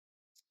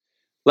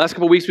Last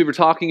couple of weeks we were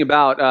talking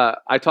about,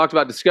 I talked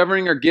about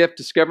discovering our gift,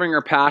 discovering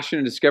our passion,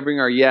 and discovering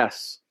our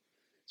yes.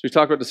 So we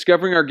talked about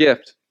discovering our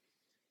gift,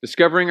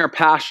 discovering our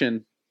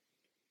passion,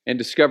 and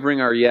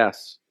discovering our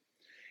yes.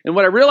 And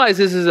what I realize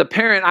is, as a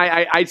parent,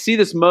 I see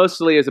this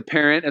mostly as a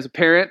parent. As a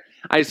parent,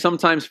 I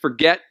sometimes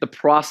forget the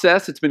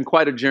process. It's been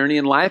quite a journey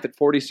in life. At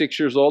 46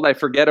 years old, I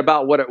forget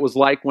about what it was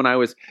like when I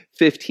was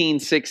 15,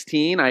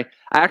 16. I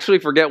actually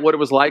forget what it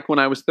was like when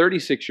I was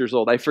 36 years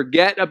old. I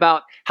forget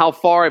about how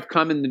far I've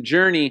come in the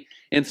journey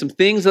and some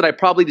things that I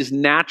probably just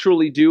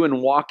naturally do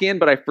and walk in,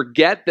 but I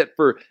forget that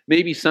for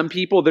maybe some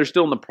people, they're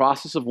still in the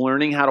process of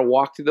learning how to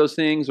walk through those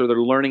things, or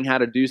they're learning how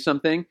to do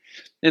something.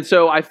 And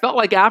so I felt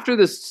like after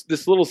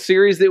this little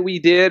series that we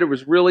did, it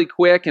was really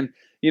quick, and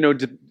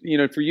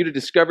for you to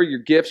discover your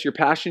gifts, your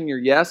passion, your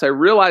yes, I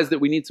realized that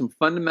we need some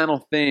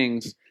fundamental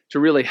things to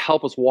really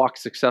help us walk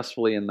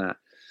successfully in that.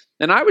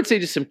 And I would say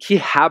just some key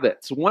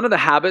habits. One of the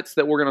habits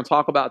that we're going to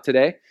talk about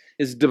today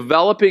is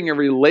developing a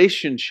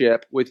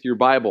relationship with your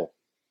Bible.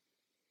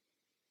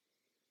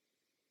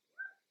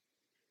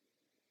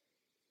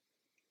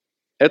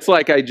 It's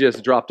like I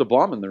just dropped a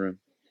bomb in the room.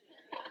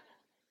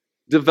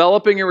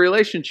 Developing a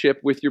relationship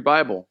with your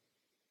Bible.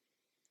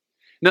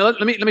 Now,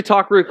 let me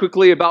talk really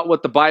quickly about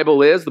what the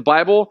Bible is. The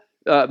Bible,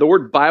 the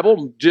word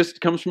Bible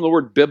just comes from the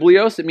word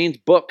biblios. It means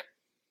book.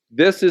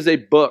 This is a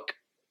book.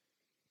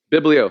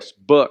 Biblios,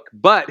 book.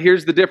 But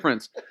here's the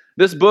difference.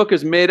 This book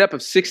is made up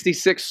of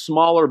 66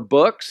 smaller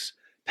books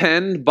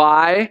penned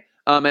by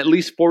at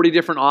least 40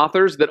 different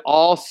authors that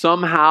all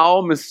somehow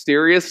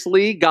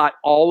mysteriously got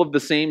all of the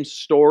same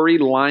story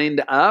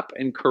lined up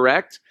and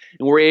correct.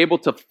 And we're able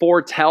to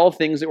foretell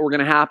things that were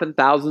going to happen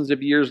thousands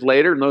of years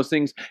later. And those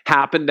things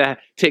happen to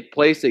take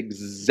place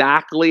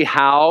exactly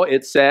how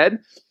it said.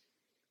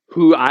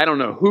 I don't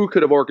know who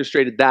could have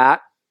orchestrated that.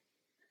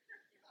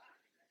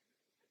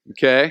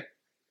 Okay.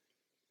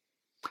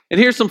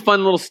 And here's some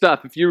fun little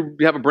stuff. If you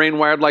have a brain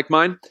wired like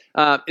mine,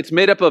 it's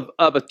made up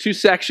of two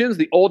sections,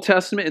 the Old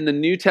Testament and the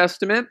New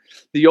Testament.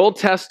 The Old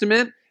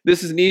Testament,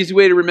 this is an easy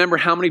way to remember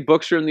how many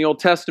books are in the Old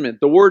Testament.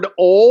 The word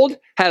old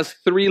has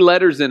 3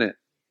 letters in it.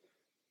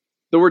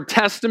 The word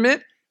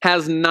testament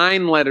has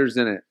 9 letters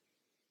in it.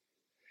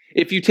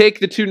 If you take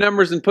the two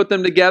numbers and put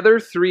them together,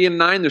 3 and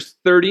 9, there's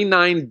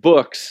 39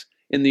 books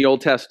in the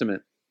Old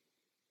Testament.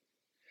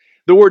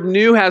 The word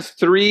new has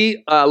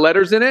 3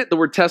 letters in it. The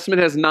word testament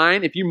has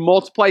 9. If you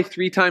multiply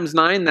 3 times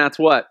 9, that's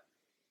what?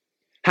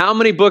 How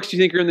many books do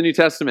you think are in the New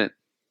Testament?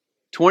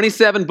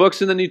 27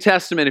 books in the New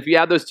Testament. If you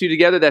add those two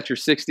together, that's your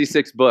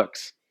 66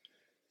 books.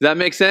 Does that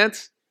make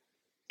sense?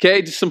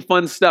 Okay, just some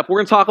fun stuff. We're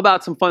going to talk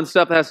about some fun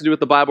stuff that has to do with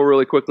the Bible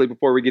really quickly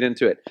before we get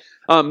into it.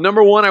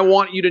 Number one, I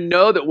want you to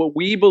know that what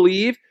we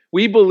believe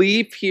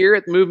here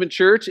at the Movement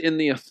Church in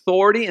the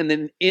authority and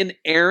the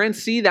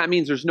inerrancy. That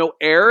means there's no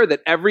error,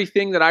 that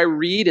everything that I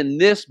read in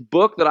this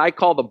book that I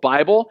call the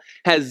Bible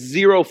has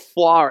 0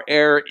 flaw or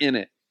error in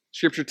it.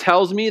 Scripture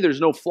tells me there's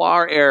no flaw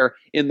or error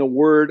in the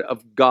Word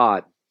of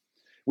God.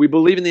 We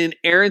believe in the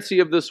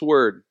inerrancy of this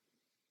Word.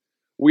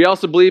 We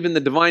also believe in the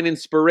divine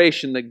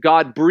inspiration, that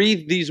God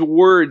breathed these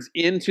words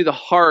into the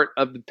heart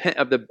of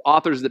the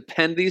authors that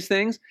penned these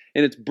things,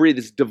 and it's breathed.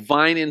 It's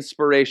divine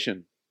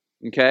inspiration.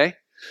 Okay?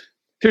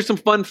 Here's some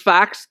fun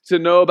facts to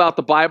know about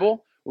the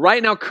Bible.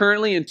 Right now,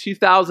 currently in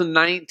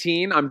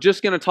 2019, I'm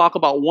just going to talk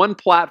about one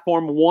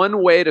platform,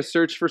 one way to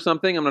search for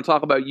something. I'm going to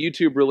talk about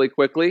YouTube really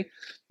quickly.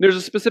 There's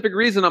a specific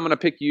reason I'm going to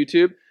pick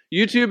YouTube.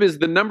 YouTube is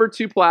the number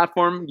 2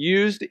 platform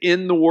used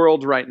in the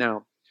world right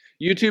now.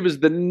 YouTube is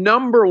the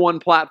number 1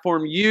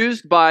 platform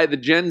used by the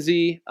Gen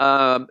Z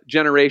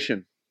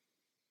generation.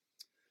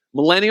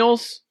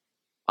 Millennials,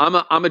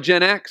 I'm a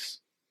Gen X.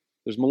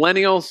 There's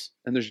millennials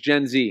and there's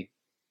Gen Z.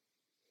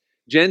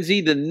 Gen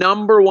Z, the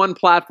number 1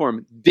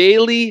 platform,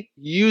 daily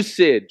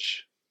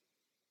usage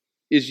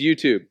is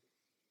YouTube.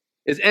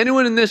 Is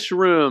anyone in this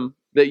room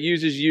that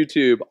uses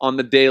YouTube on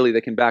the daily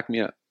that can back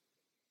me up?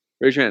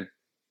 Raise your hand.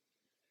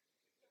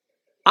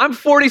 I'm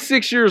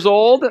 46 years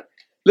old.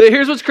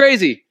 Here's what's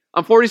crazy.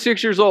 I'm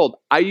 46 years old.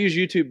 I use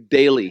YouTube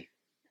daily.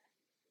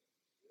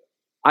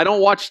 I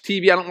don't watch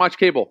TV. I don't watch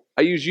cable.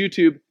 I use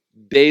YouTube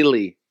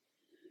daily.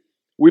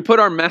 We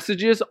put our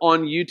messages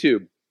on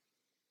YouTube.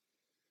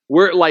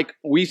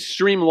 We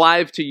stream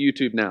live to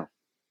YouTube now.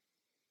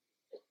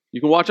 You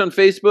can watch on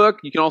Facebook.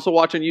 You can also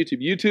watch on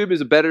YouTube. YouTube is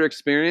a better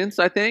experience,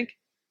 I think.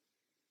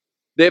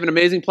 They have an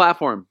amazing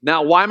platform.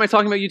 Now, why am I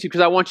talking about YouTube?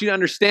 Because I want you to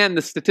understand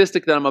the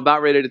statistic that I'm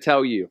about ready to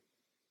tell you.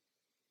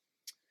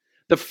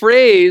 The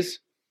phrase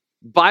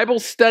Bible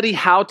study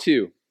how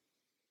to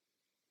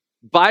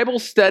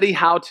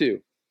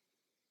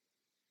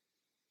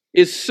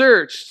is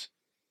searched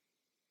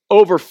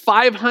over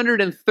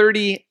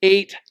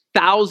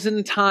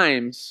 538,000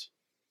 times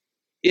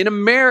in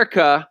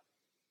America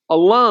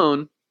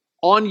alone,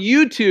 on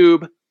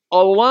YouTube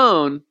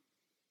alone,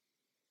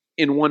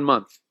 in 1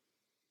 month.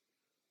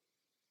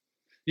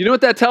 You know what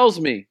that tells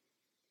me?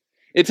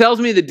 It tells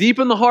me that deep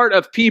in the heart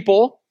of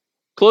people,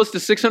 close to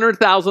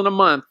 600,000 a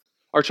month,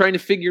 are trying to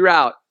figure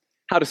out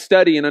how to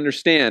study and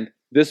understand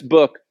this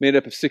book made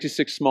up of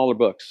 66 smaller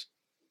books.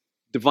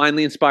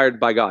 divinely inspired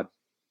by God.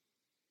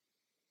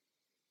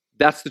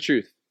 That's the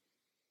truth.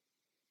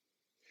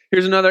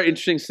 Here's another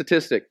interesting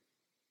statistic.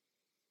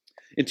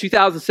 In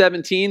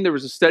 2017, there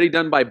was a study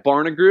done by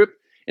Barna Group,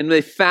 and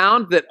they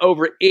found that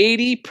over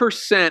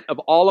 80% of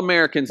all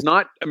Americans,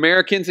 not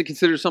Americans that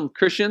consider some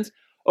Christians,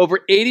 over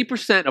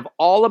 80% of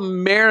all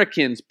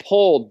Americans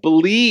polled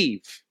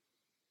believe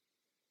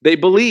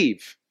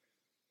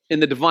in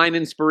the divine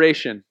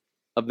inspiration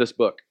of this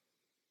book.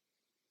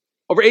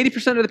 Over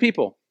 80% of the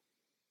people.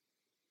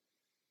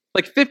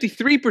 Like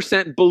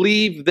 53%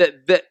 believe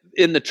that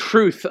in the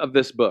truth of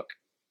this book.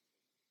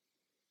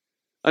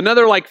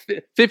 Another like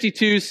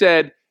 52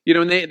 said,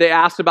 and they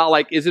asked about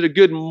like, is it a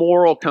good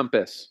moral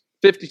compass?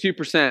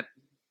 52%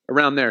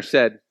 around there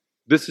said,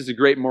 this is a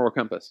great moral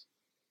compass.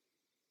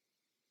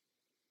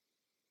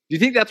 Do you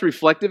think that's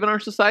reflective in our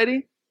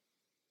society?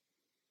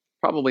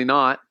 Probably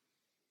not.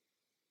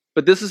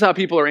 But this is how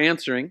people are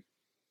answering.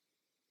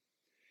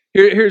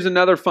 Here's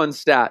another fun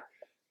stat.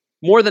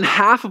 More than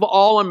half of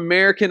all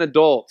American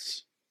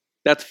adults,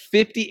 that's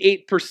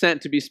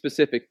 58% to be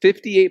specific,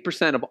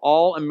 58% of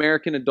all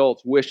American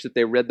adults wish that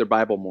they read their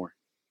Bible more.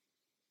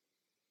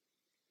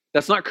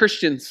 That's not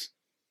Christians.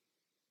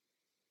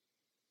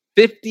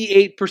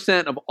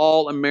 58% of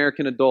all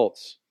American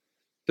adults.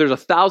 There's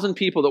 1,000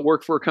 people that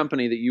work for a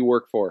company that you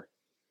work for.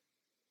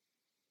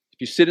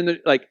 If you sit in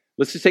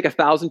let's just take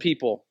 1,000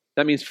 people.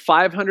 That means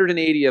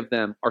 580 of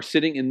them are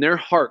sitting in their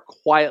heart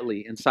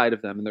quietly inside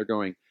of them, and they're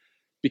going,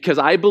 because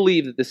I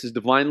believe that this is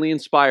divinely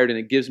inspired and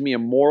it gives me a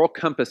moral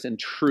compass and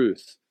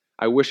truth.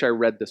 I wish I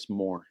read this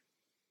more.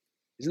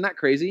 Isn't that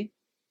crazy?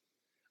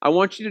 I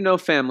want you to know,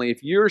 family,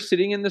 if you're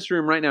sitting in this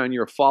room right now and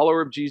you're a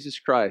follower of Jesus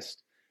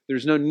Christ,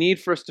 there's no need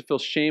for us to feel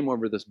shame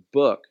over this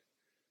book,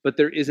 but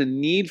there is a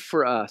need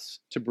for us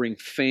to bring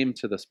fame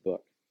to this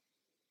book.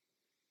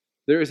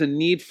 There is a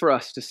need for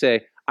us to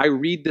say, I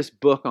read this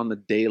book on the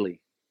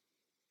daily.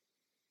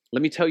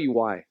 Let me tell you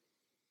why.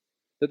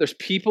 That there's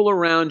people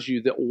around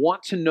you that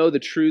want to know the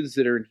truths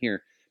that are in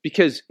here.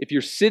 Because if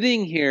you're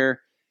sitting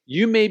here,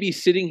 you may be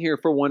sitting here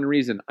for one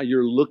reason.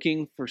 You're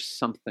looking for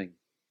something.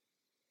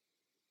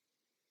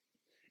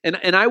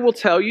 And I will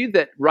tell you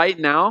that right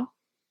now,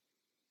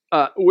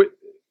 a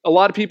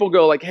lot of people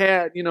go like,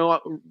 hey,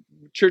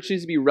 church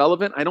needs to be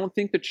relevant. I don't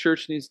think the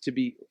church needs to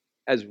be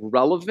as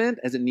relevant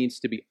as it needs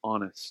to be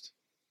honest.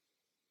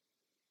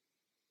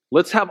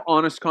 Let's have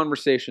honest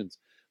conversations.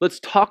 Let's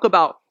talk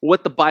about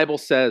what the Bible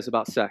says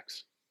about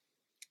sex.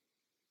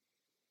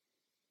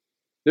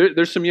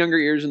 There's some younger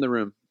ears in the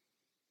room.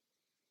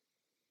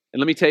 And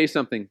let me tell you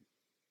something.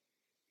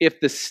 If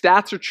the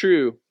stats are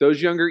true,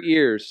 those younger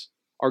ears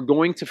are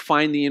going to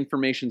find the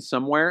information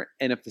somewhere.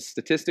 And if the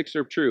statistics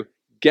are true,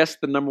 guess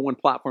the number one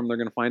platform they're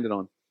going to find it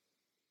on?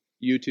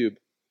 YouTube.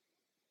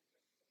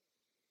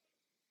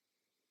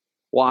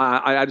 Well,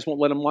 I just won't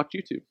let them watch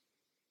YouTube.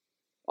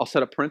 I'll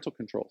set up parental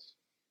controls.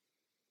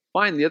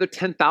 Fine, the other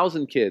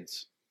 10,000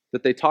 kids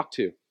that they talk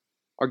to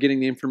are getting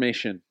the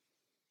information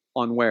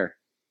on where.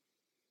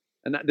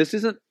 And I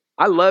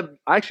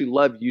actually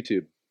love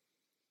YouTube.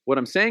 What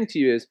I'm saying to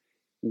you is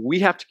we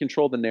have to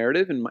control the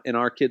narrative in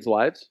our kids'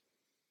 lives.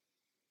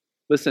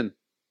 Listen,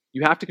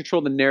 you have to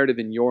control the narrative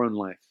in your own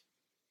life.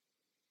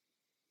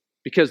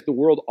 Because the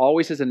world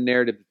always has a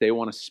narrative that they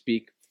want to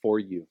speak for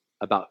you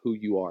about who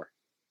you are.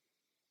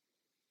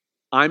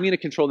 I'm going to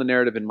control the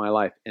narrative in my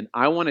life, and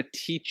I want to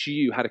teach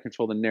you how to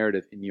control the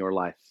narrative in your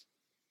life.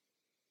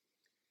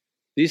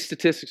 These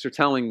statistics are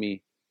telling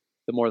me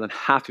that more than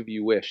half of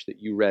you wish that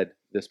you read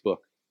this book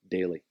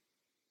daily.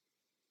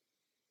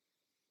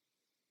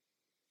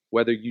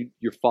 Whether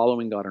you're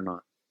following God or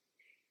not.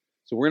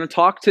 So we're going to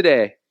talk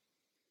today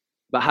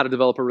about how to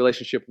develop a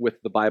relationship with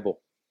the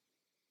Bible.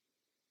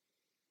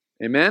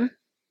 Amen?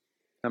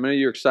 How many of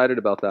you are excited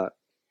about that?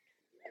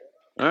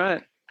 All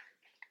right.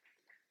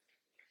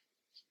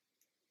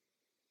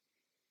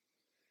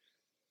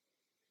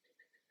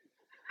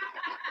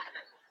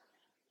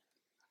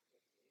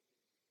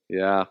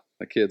 Yeah,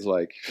 the kid's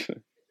like,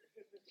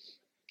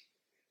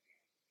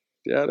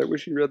 Dad, I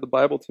wish you read the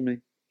Bible to me.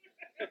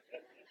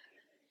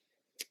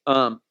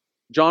 John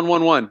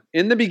 1:1.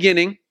 In the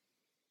beginning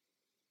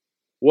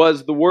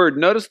was the Word.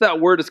 Notice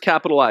that word is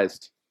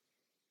capitalized.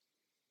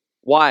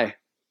 Why?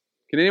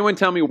 Can anyone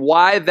tell me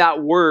why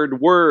that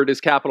word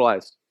is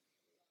capitalized?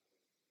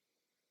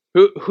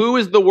 Who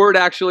is the word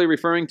actually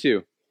referring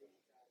to?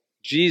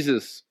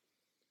 Jesus.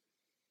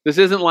 This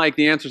isn't like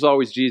the answer is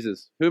always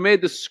Jesus. Who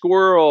made the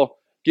squirrel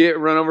get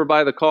run over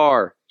by the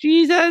car?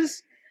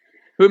 Jesus.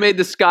 Who made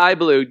the sky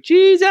blue?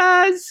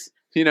 Jesus.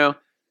 Anyway.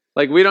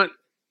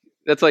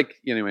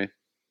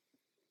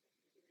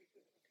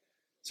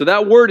 So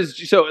that word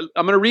so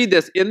I'm going to read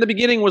this. In the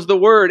beginning was the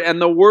Word,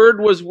 and the Word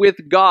was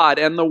with God,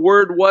 and the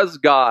Word was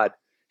God.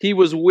 He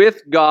was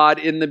with God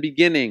in the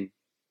beginning.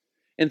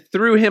 And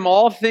through him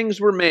all things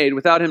were made.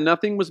 Without him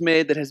nothing was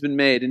made that has been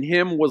made. In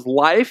him was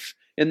life,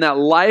 and that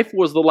life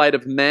was the light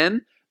of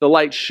men. The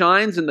light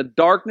shines in the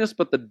darkness,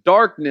 but the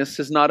darkness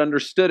has not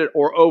understood it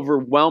or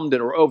overwhelmed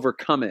it or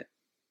overcome it.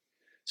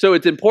 So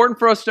it's important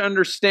for us to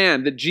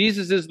understand that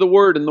Jesus is the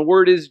Word and the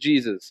Word is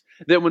Jesus.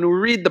 That when we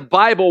read the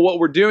Bible, what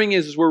we're doing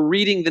is we're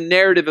reading the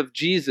narrative of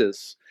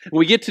Jesus. When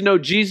we get to know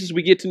Jesus,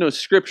 we get to know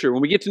Scripture.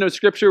 When we get to know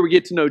Scripture, we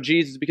get to know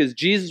Jesus because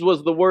Jesus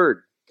was the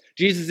Word.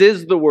 Jesus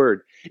is the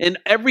Word. And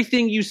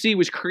everything you see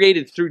was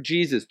created through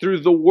Jesus,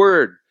 through the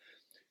Word,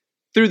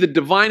 through the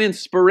divine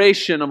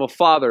inspiration of a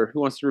Father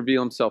who wants to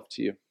reveal himself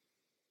to you.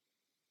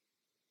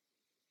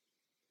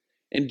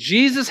 And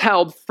Jesus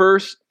held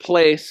first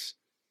place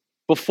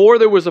before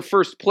there was a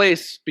first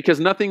place because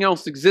nothing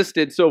else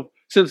existed. So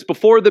since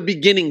before the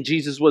beginning,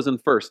 Jesus was in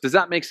first. Does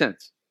that make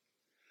sense?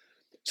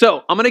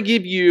 So I'm going to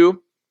give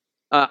you,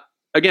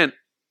 again,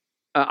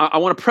 I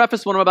want to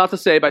preface what I'm about to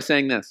say by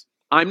saying this.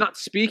 I'm not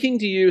speaking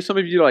to you. Some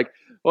of you are like,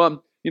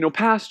 well,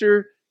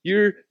 Pastor,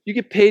 you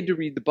get paid to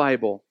read the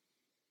Bible.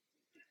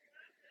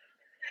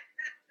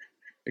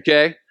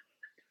 Okay?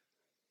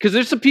 Because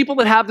there's some people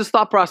that have this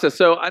thought process.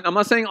 So I'm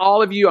not saying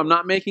all of you. I'm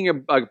not making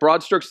a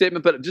broad stroke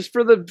statement, but just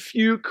for the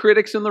few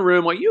critics in the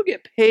room, well, you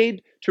get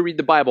paid to read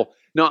the Bible.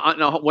 No,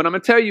 what I'm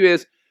going to tell you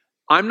is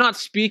I'm not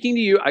speaking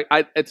to you.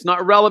 It's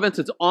not relevance.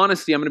 It's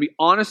honesty. I'm going to be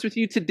honest with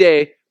you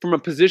today from a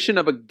position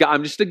of a guy.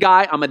 I'm just a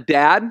guy. I'm a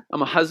dad.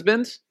 I'm a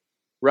husband,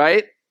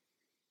 right?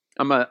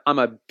 I'm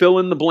a fill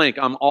in the blank.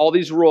 I'm all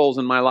these roles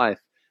in my life.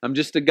 I'm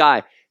just a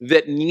guy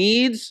that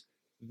needs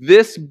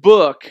this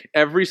book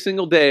every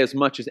single day as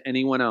much as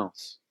anyone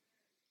else.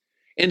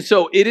 And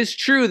so it is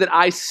true that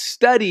I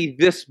study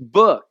this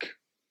book.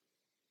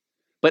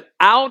 But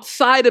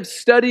outside of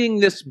studying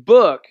this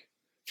book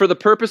for the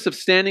purpose of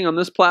standing on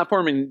this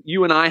platform and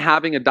you and I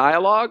having a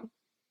dialogue,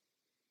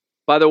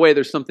 by the way,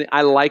 there's something,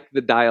 I like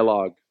the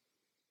dialogue.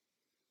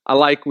 I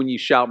like when you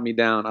shout me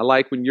down. I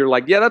like when you're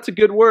like, yeah, that's a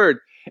good word.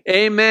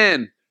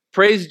 Amen.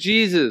 Praise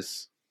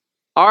Jesus.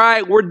 All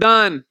right, we're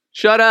done.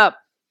 Shut up.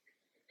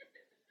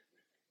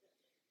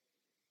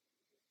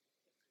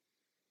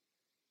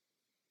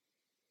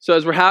 So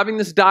as we're having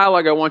this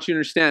dialogue, I want you to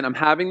understand, I'm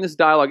having this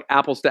dialogue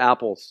apples to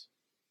apples.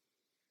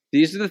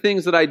 These are the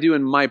things that I do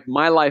in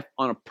my life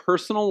on a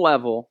personal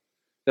level,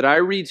 that I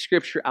read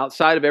Scripture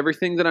outside of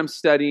everything that I'm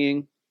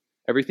studying,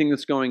 everything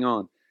that's going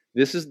on.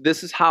 This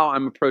is how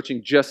I'm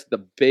approaching just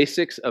the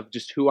basics of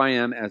just who I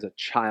am as a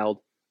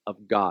child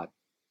of God.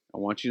 I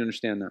want you to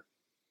understand that.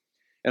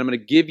 And I'm going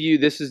to give you,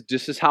 this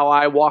is how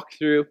I walk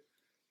through.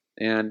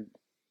 And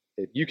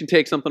if you can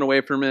take something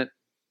away from it,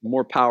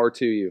 more power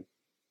to you.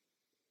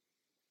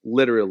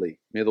 Literally.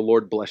 May the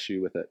Lord bless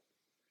you with it.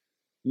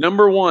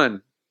 Number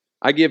one,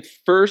 I give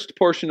first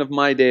portion of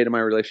my day to my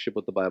relationship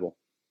with the Bible.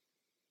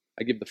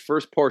 I give the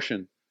first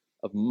portion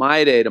of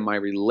my day to my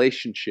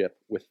relationship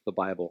with the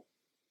Bible.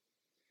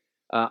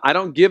 I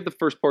don't give the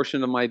first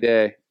portion of my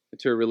day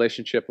to a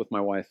relationship with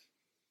my wife.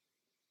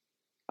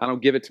 I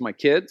don't give it to my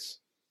kids.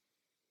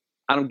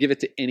 I don't give it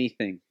to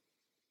anything.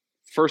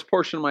 First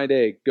portion of my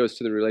day goes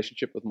to the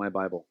relationship with my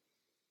Bible.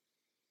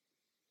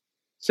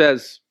 It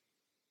says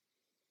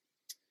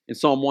in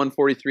Psalm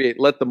 143:8,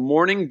 let the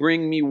morning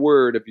bring me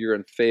word of your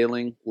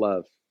unfailing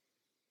love,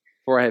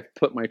 for I have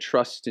put my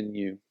trust in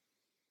you,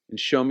 and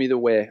show me the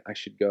way I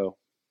should go.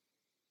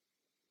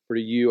 For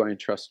to you I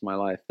entrust my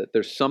life. That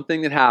there's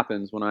something that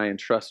happens when I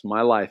entrust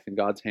my life in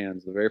God's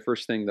hands. The very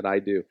first thing that I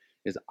do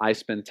is I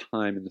spend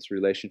time in this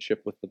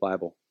relationship with the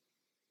Bible,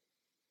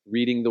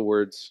 reading the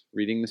words,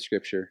 reading the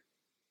Scripture,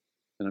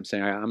 and I'm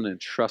saying I'm going to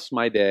entrust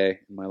my day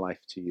and my life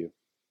to you.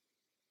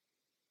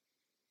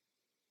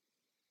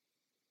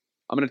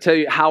 I'm going to tell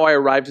you how I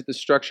arrived at this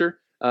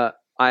structure.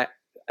 I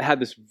had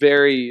this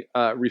very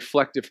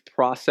reflective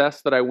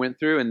process that I went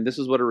through, and this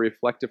is what a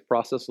reflective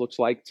process looks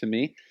like to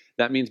me.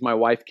 That means my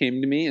wife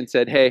came to me and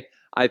said, hey,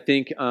 I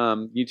think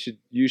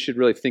you should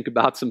really think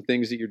about some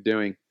things that you're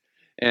doing.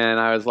 And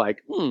I was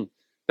like,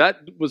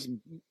 that was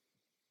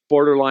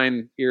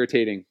borderline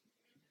irritating.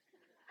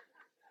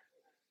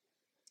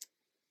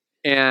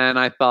 And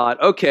I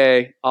thought,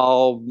 okay,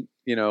 what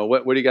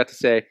do you got to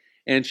say?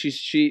 And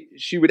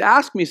she would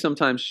ask me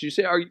sometimes. She'd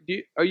say,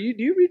 do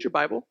you read your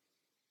Bible?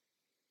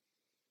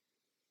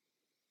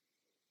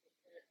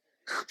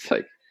 It's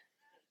like,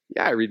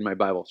 yeah, I read my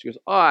Bible. She goes,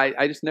 oh,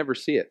 I just never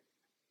see it.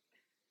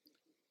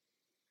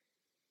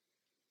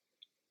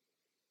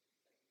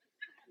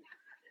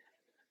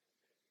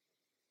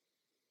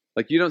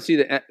 Like, you don't see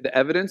the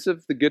evidence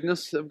of the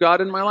goodness of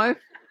God in my life?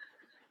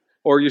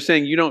 Or you're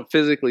saying you don't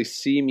physically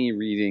see me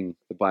reading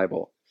the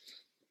Bible?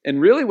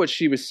 And really what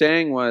she was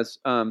saying was,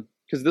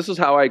 because this is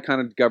how I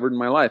kind of governed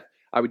my life.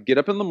 I would get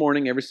up in the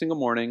morning, every single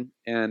morning,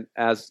 and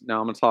now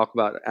I'm going to talk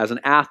about it, as an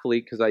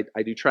athlete, because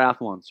I do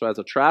triathlon. So as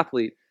a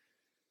triathlete,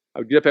 I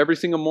would get up every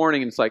single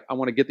morning, and it's like, I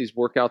want to get these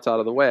workouts out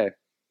of the way.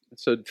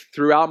 So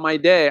throughout my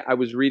day, I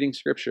was reading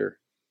Scripture.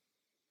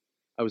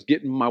 I was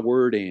getting my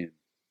word in.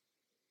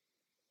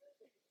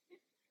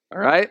 All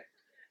right?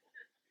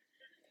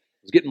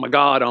 I was getting my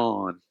God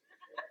on.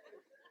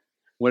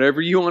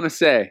 Whatever you want to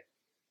say.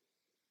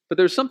 But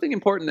there's something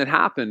important that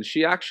happened.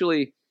 She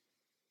actually,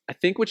 I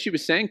think what she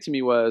was saying to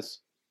me was,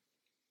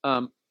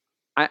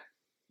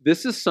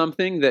 this is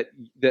something that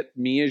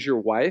me as your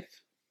wife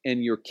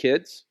and your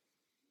kids,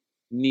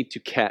 need to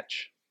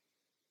catch.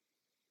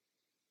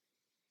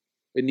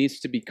 It needs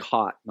to be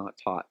caught, not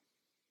taught.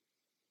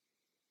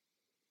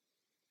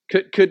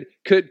 Could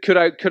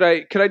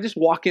I just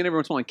walk in every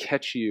once in a while and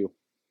catch you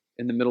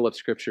in the middle of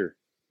Scripture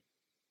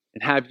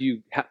and have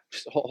you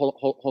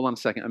hold on a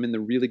second. I'm in the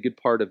really good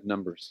part of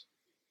Numbers.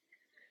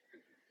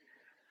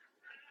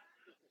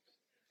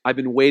 I've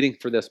been waiting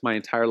for this my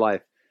entire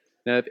life.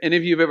 Now, if any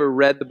of you have ever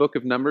read the book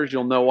of Numbers,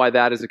 you'll know why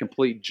that is a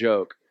complete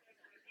joke.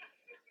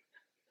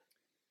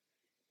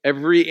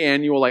 Every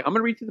annual, I'm going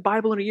to read through the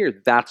Bible in a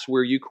year. That's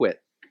where you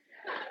quit.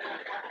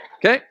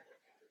 Okay?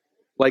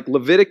 Like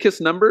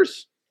Leviticus,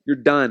 Numbers, you're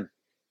done.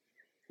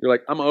 You're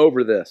like, I'm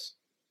over this.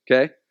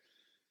 Okay?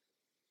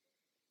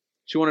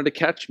 She wanted to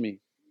catch me.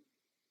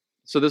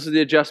 So this is the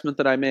adjustment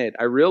that I made.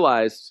 I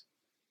realized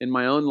in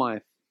my own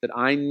life that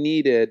I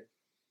needed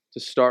to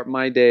start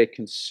my day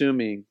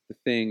consuming the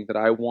thing that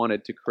I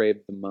wanted to crave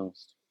the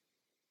most.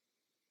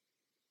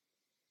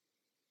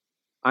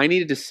 I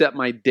needed to set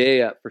my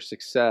day up for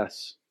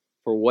success,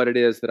 for what it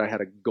is that I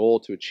had a goal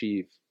to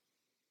achieve.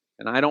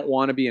 And I don't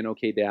want to be an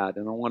okay dad,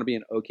 and I don't want to be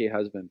an okay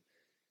husband,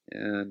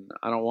 and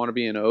I don't want to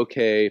be an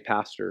okay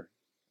pastor,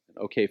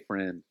 an okay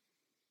friend.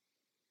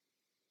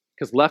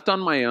 Because left on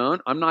my own,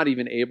 I'm not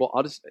even able,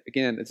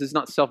 again, this is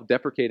not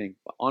self-deprecating,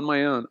 but on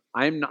my own,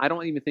 I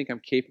don't even think I'm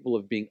capable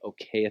of being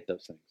okay at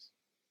those things.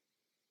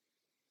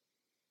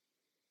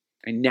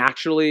 I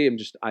naturally am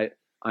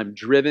I'm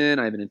driven,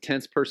 I have an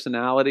intense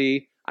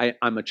personality,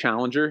 I'm a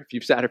challenger. If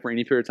you've sat here for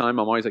any period of time,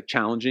 I'm always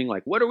challenging,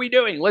 what are we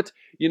doing? Let's,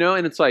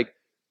 and it's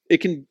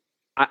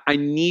I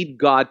need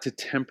God to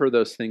temper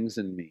those things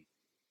in me.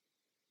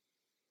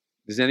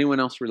 Does anyone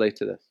else relate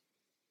to this?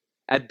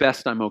 At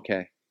best, I'm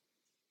okay.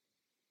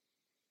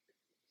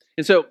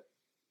 And so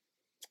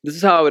this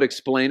is how I would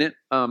explain it.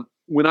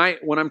 When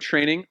I'm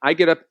training, I'll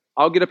get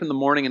up in the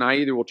morning and I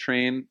either will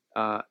train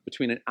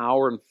between an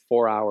hour and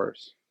 4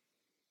 hours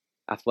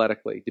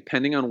athletically,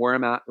 depending on where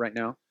I'm at right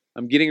now.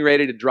 I'm getting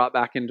ready to drop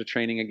back into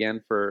training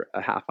again for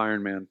a half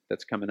Ironman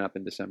that's coming up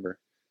in December.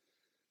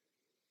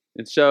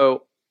 And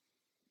so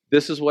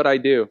this is what I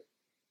do.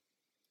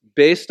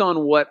 Based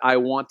on what I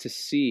want to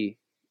see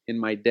in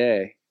my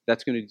day,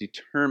 that's going to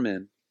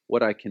determine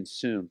what I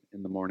consume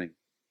in the morning.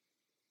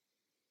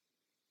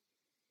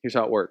 Here's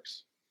how it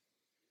works.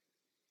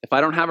 If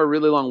I don't have a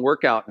really long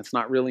workout and it's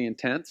not really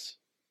intense,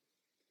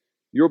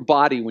 your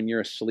body, when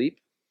you're asleep,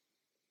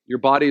 your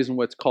body is in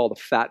what's called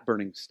a fat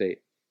burning state.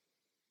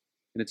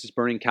 And it's just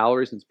burning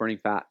calories and it's burning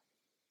fat.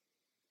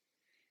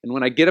 And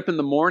when I get up in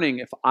the morning,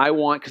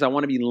 because I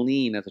want to be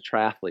lean as a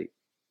triathlete,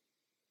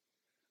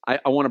 I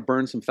want to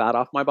burn some fat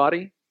off my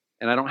body,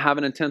 and I don't have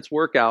an intense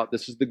workout.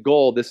 This is the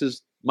goal. This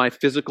is my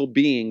physical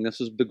being. This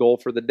is the goal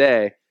for the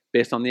day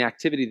based on the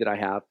activity that I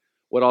have.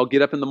 What I'll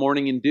get up in the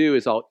morning and do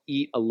is I'll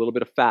eat a little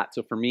bit of fat.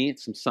 So for me,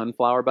 it's some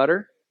sunflower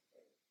butter.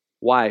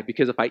 Why?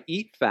 Because if I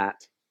eat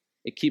fat,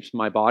 it keeps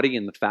my body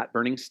in the fat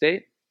burning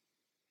state.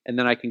 And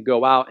then I can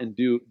go out and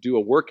do a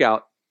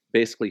workout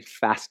basically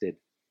fasted,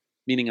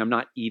 meaning I'm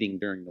not eating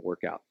during the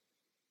workout.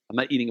 I'm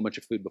not eating a bunch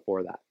of food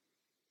before that.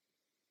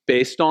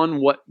 Based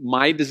on what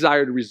my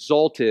desired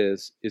result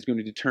is going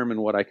to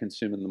determine what I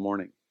consume in the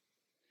morning.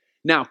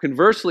 Now,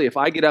 conversely, if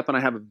I get up and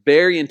I have a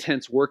very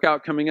intense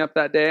workout coming up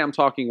that day, I'm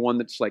talking one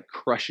that's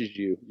crushes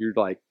you. You're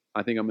like,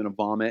 I think I'm going to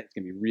vomit. It's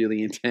going to be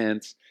really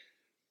intense,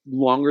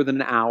 longer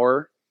than an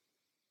hour.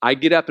 I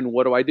get up and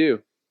what do?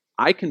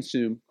 I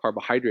consume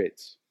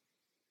carbohydrates.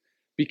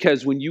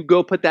 Because when you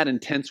go put that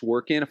intense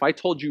work in, if I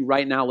told you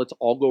right now, let's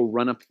all go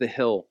run up the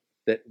hill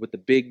with the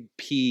big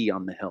P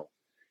on the hill.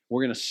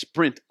 We're going to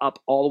sprint up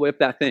all the way up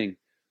that thing.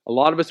 A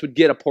lot of us would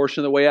get a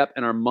portion of the way up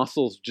and our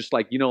muscles just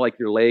like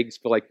your legs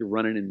feel like you're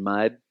running in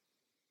mud.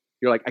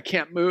 You're like, I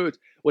can't move.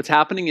 What's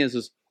happening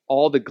is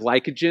all the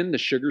glycogen, the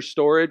sugar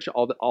storage,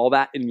 all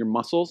that in your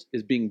muscles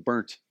is being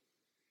burnt.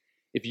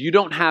 If you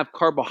don't have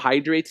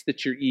carbohydrates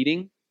that you're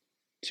eating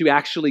to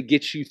actually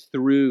get you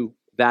through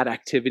that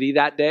activity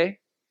that day,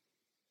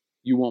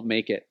 you won't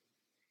make it.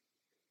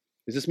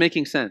 Is this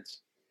making sense?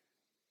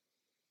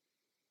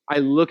 I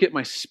look at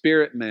my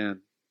spirit man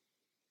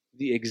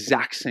the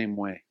exact same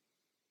way.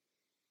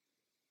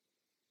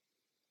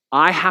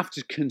 I have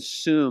to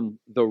consume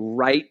the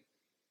right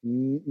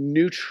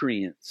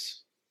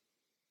nutrients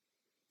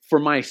for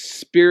my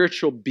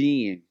spiritual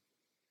being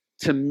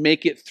to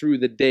make it through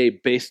the day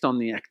based on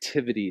the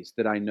activities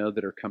that I know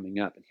that are coming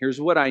up. And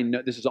here's what I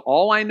know. This is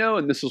all I know,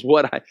 and this is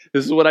what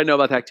I know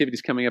about the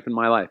activities coming up in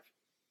my life.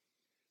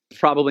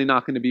 Probably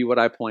not going to be what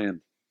I planned.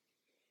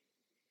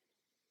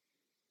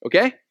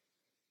 Okay?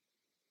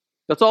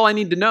 That's all I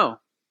need to know.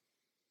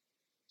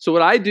 So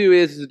what I do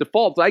is the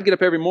default, I get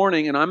up every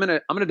morning and I'm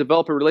gonna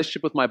develop a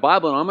relationship with my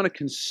Bible, and I'm gonna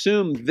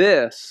consume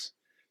this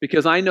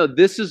because I know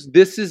this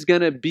is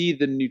gonna be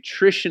the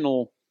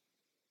nutritional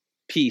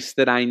piece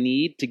that I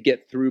need to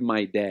get through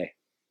my day.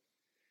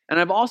 And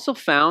I've also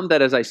found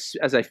that as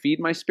I feed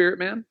my spirit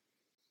man,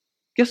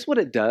 guess what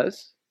it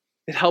does?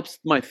 It helps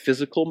my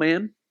physical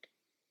man,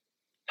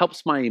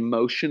 helps my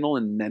emotional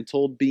and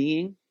mental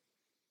being.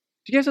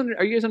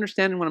 Are you guys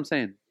understanding what I'm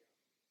saying?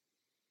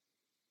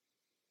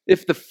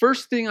 If the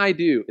first thing I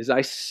do is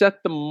I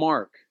set the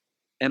mark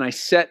and I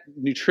set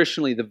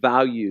nutritionally the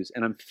values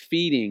and I'm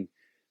feeding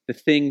the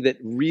thing that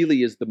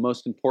really is the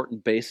most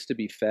important base to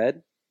be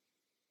fed,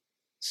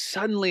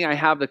 suddenly I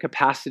have the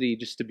capacity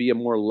just to be a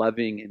more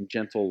loving and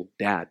gentle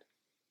dad.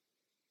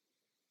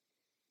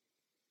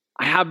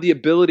 I have the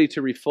ability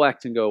to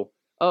reflect and go,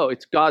 oh,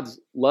 it's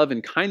God's love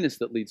and kindness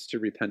that leads to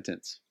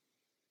repentance.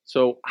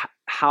 So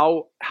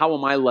how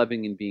am I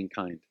loving and being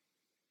kind?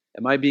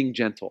 Am I being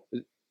gentle?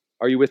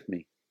 Are you with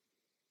me?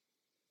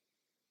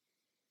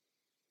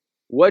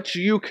 What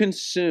you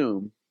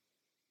consume,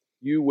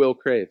 you will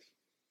crave.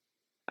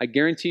 I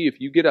guarantee you, if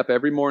you get up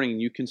every morning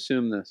and you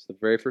consume this, the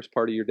very first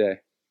part of your day,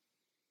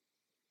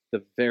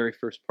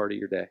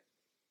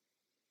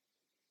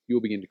 you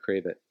will begin to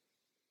crave it.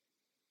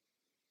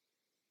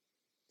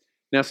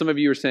 Now, some of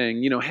you are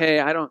saying, hey,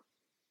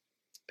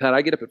 Pat,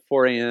 I get up at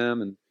 4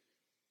 a.m. and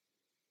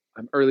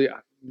I'm early. I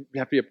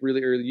have to be up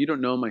really early. You don't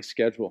know my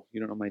schedule. You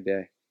don't know my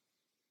day.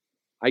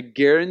 I can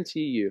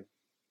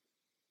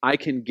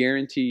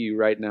guarantee you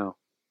right now,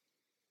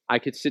 I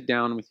could sit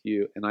down with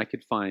you and I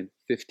could find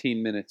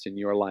 15 minutes in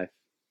your life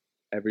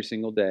every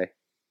single day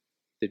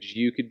that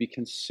you could be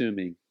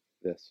consuming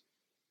this.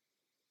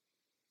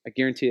 I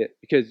guarantee it.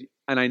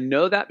 And I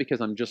know that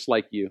because I'm just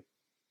like you.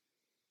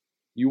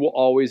 You will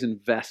always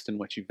invest in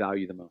what you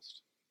value the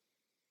most.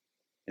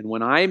 And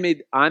when I'm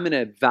going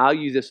to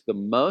value this the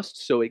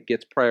most, so it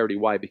gets priority.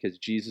 Why? Because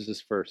Jesus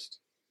is first.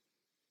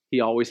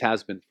 He always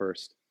has been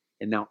first.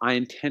 And now I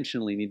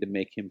intentionally need to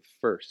make him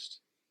first.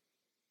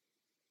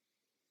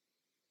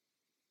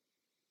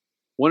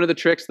 One of the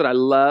tricks that I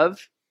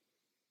love,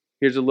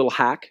 here's a little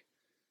hack.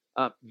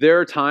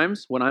 There are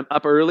times when I'm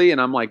up early and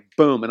I'm like,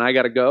 boom, and I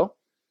got to go.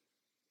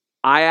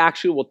 I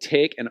actually will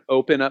take and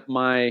open up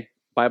my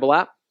Bible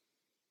app.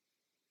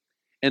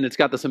 And it's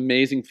got this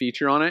amazing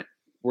feature on it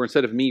where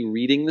instead of me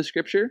reading the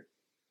scripture,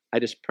 I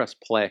just press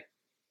play.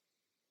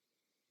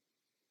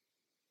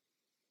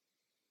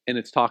 And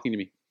it's talking to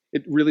me.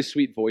 It really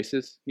sweet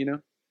voices,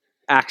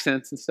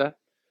 accents and stuff.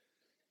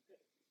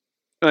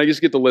 And I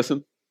just get to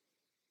listen.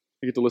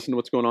 I get to listen to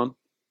what's going on.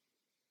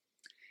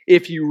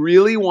 If you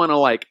really want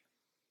to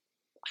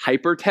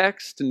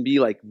hypertext and be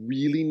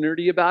really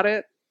nerdy about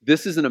it,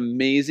 this is an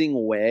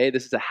amazing way.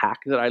 This is a hack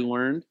that I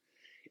learned,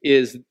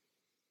 is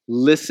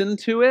listen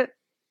to it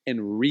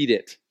and read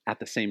it at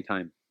the same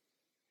time.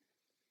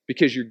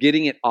 Because you're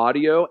getting it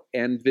audio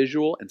and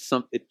visual, and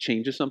it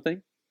changes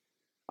something.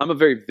 I'm a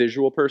very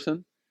visual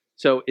person,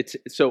 so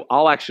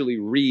I'll actually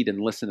read and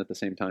listen at the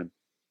same time,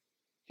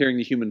 hearing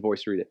the human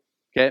voice read it.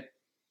 Okay?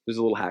 There's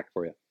a little hack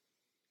for you.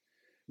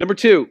 Number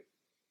two,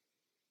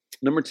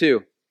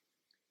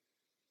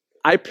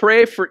 I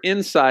pray for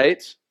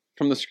insight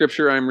from the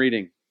scripture I'm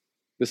reading.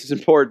 This is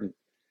important.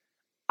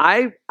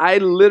 I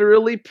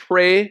literally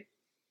pray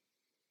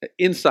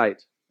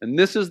insight, and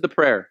this is the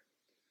prayer.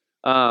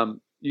 You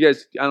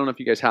guys, I don't know if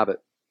you guys have it.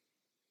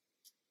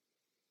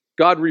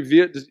 God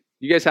reveal.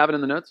 You guys have it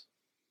in the notes?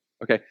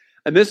 Okay.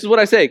 And this is what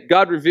I say.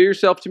 God, reveal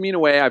yourself to me in a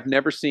way I've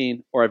never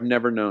seen or I've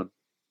never known.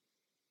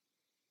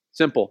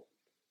 Simple.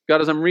 God,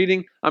 as I'm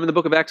reading, I'm in the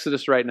book of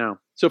Exodus right now.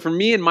 So for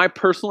me, in my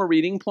personal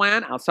reading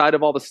plan, outside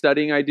of all the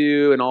studying I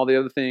do and all the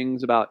other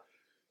things about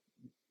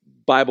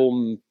Bible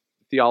and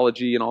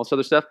theology and all this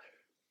other stuff,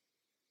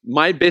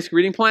 my basic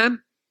reading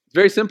plan,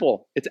 very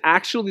simple. It's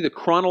actually the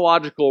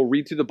chronological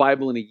read through the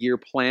Bible in a year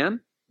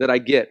plan that I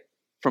get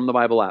from the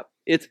Bible app.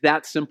 It's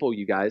that simple,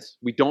 you guys.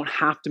 We don't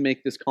have to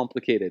make this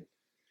complicated.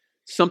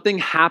 Something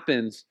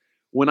happens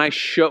when I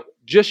show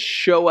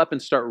up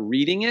and start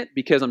reading it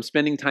because I'm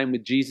spending time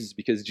with Jesus,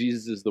 because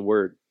Jesus is the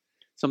Word.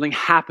 Something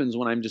happens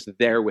when I'm just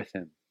there with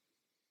Him.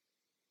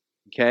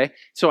 Okay?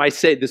 So I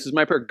say, this is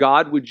my prayer.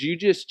 God, would you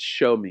just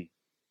show me?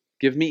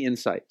 Give me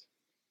insight.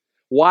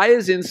 Why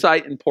is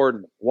insight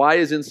important? Why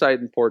is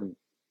insight important?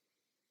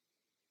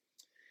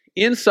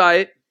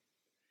 Insight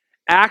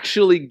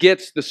actually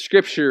gets the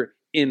scripture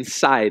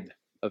inside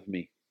of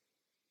me.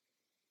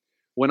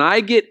 When I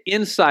get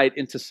insight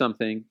into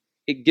something,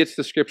 it gets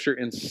the scripture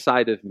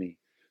inside of me.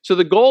 So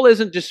the goal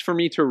isn't just for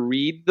me to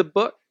read the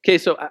book. Okay,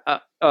 so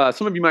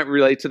some of you might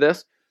relate to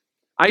this.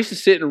 I used to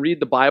sit and read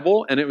the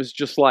Bible, and it was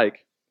just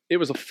it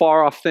was a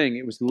far off thing.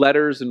 It was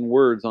letters and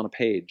words on a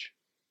page,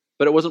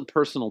 but it wasn't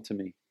personal to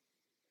me.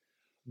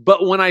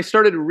 But when I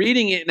started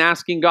reading it and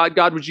asking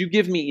God, would you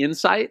give me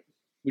insight?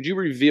 Would you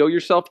reveal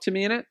yourself to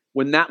me in it?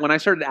 When I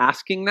started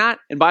asking that,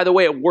 and by the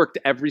way, it worked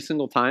every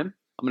single time.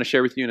 I'm going to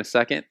share with you in a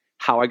second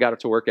how I got it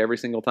to work every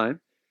single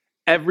time.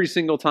 Every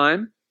single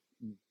time,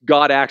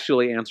 God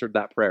actually answered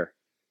that prayer.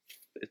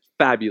 It's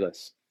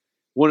fabulous.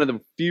 One of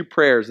the few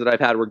prayers that I've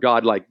had where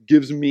God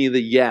gives me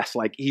the yes,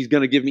 He's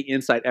going to give me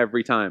insight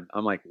every time.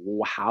 I'm like,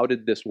 wow, how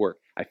did this work?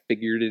 I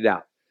figured it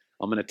out.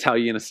 I'm going to tell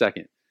you in a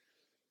second.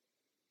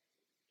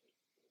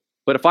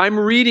 But if I'm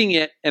reading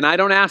it and I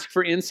don't ask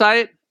for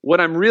insight, what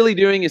I'm really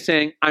doing is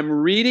saying, I'm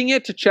reading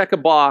it to check a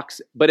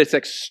box, but it's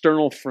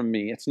external from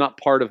me. It's not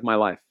part of my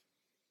life.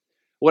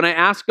 When I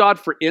ask God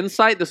for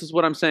insight, this is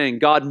what I'm saying.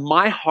 God,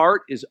 my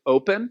heart is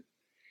open,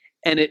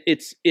 and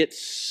it's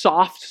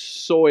soft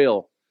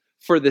soil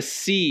for the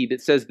seed.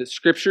 It says that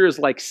Scripture is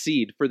like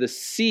seed, for the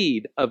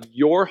seed of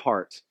your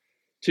heart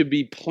to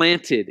be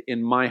planted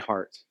in my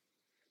heart.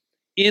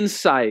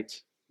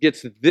 Insight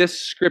gets this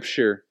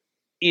Scripture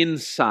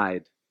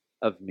inside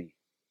of me.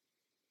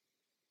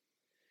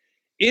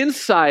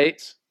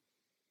 Insight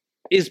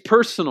is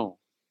personal.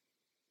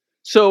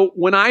 So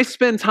when I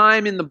spend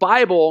time in the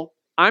Bible,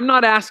 I'm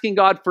not asking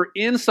God for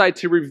insight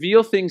to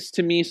reveal things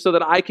to me so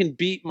that I can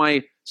beat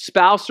my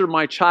spouse or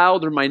my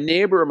child or my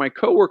neighbor or my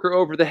coworker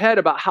over the head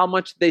about how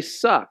much they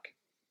suck.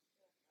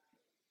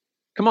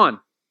 Come on.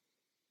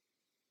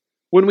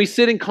 When we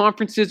sit in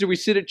conferences or we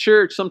sit at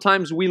church,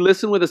 sometimes we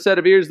listen with a set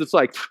of ears that's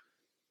like,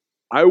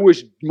 I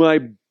wish my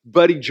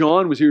buddy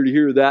John was here to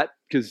hear that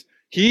because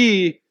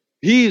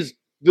he's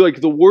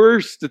like the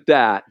worst at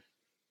that.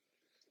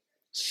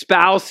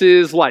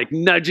 Spouses like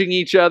nudging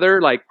each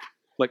other, like,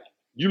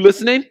 you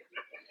listening?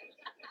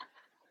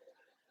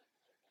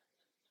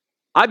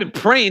 I've been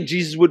praying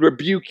Jesus would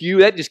rebuke you.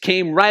 That just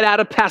came right out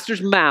of pastor's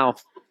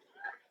mouth.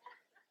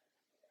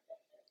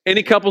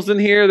 Any couples in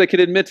here that could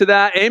admit to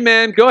that?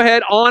 Amen. Go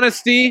ahead.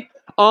 Honesty.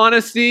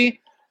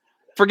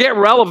 Forget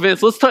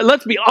relevance.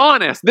 Let's be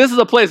honest. This is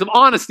a place of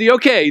honesty.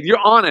 Okay, you're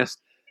honest.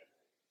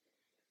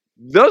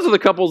 Those are the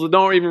couples that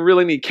don't even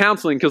really need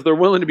counseling because they're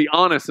willing to be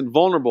honest and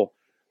vulnerable.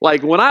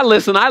 Like when I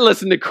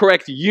listen to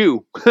correct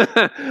you.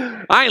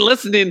 I ain't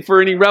listening for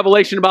any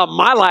revelation about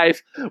my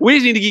life. We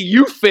just need to get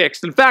you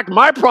fixed. In fact,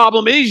 my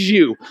problem is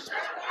you.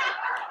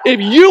 If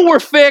you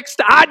were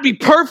fixed, I'd be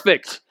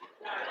perfect.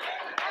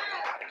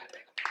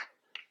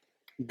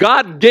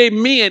 God gave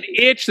me an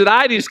itch that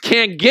I just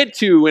can't get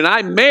to, and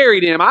I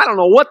married him. I don't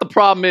know what the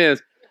problem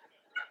is.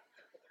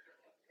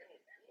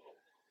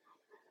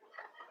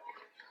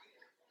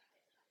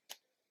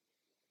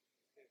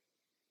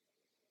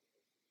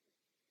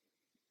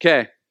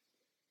 Okay.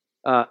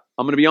 I'm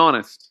going to be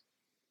honest.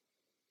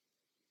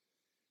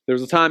 There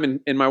was a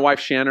time in my wife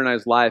Shannon and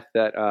I's life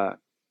that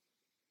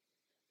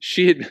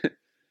she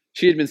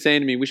had been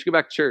saying to me, we should go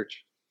back to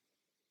church.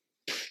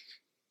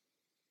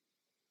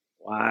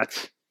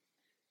 What?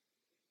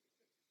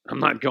 I'm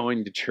not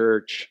going to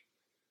church.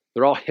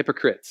 They're all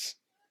hypocrites.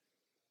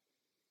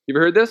 You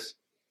ever heard this?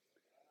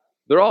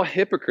 They're all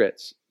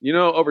hypocrites. You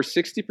know, over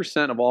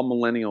 60% of all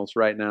millennials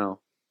right now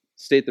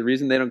state the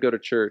reason they don't go to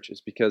church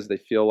is because they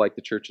feel like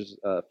the church is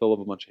full of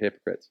a bunch of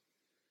hypocrites.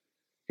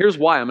 Here's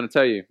why. I'm going to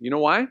tell you. You know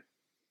why?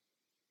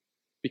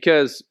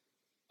 Because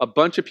a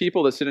bunch of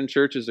people that sit in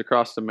churches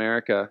across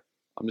America,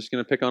 I'm just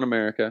going to pick on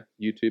America.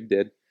 YouTube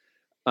did.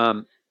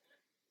 A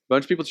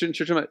bunch of people sit in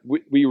church.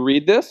 We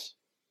read this,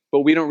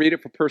 but we don't read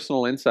it for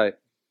personal insight.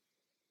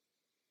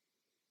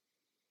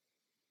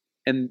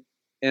 And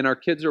our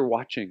kids are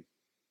watching.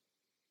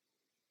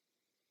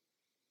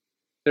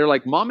 They're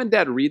like, Mom and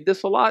Dad read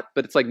this a lot,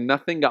 but it's like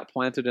nothing got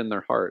planted in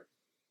their heart.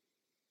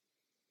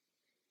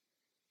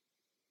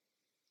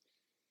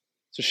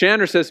 So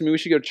Chandra says to me, we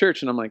should go to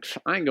church. And I'm like,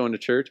 I ain't going to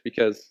church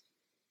because...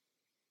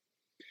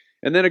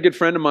 And then a good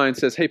friend of mine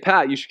says, hey,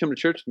 Pat, you should come to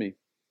church with me.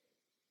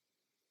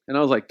 And I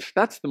was like,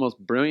 that's the most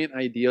brilliant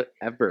idea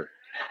ever.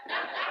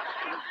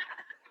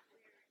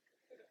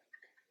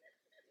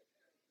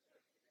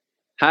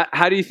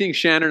 How do you think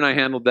Shannon and I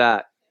handled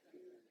that?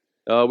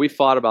 We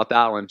fought about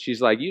that one.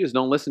 She's like, you just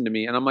don't listen to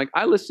me. And I'm like,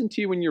 I listen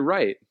to you when you're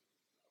right.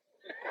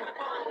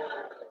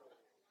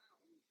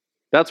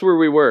 That's where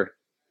we were,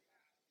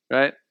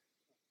 right?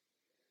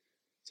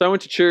 So I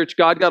went to church.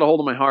 God got a hold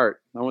of my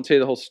heart. I won't tell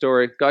you the whole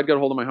story. God got a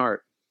hold of my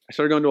heart. I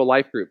started going to a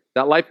life group.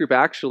 That life group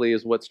actually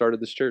is what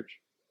started this church.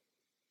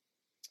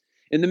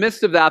 In the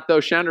midst of that, though,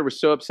 Chandra was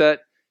so upset.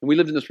 And we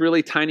lived in this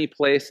really tiny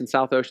place in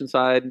South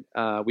Oceanside.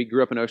 We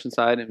grew up in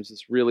Oceanside, and it was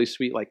this really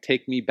sweet, like,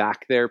 take me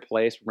back there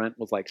place. Rent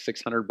was like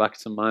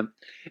 $600 a month,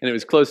 and it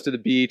was close to the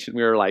beach. And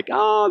we were like,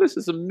 oh, this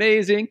is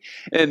amazing.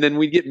 And then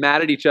we'd get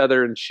mad at each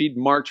other, and she'd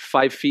march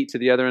 5 feet to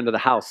the other end of the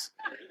house,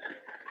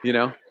 you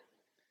know?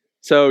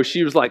 So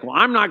she was like, well,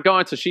 I'm not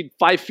going. So she'd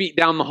 5 feet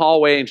down the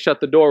hallway and shut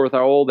the door with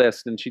our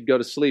oldest, and she'd go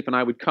to sleep. And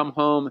I would come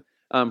home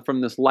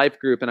from this life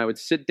group, and I would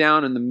sit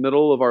down in the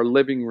middle of our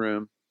living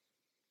room.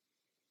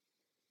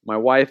 My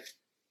wife,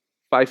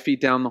 5 feet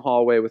down the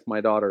hallway with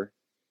my daughter.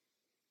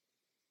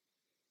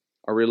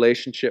 Our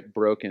relationship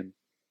broken.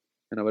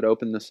 And I would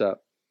open this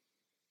up.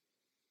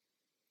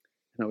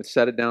 And I would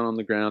set it down on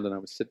the ground, and I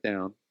would sit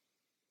down.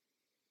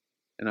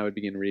 And I would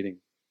begin reading.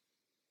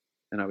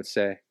 And I would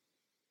say,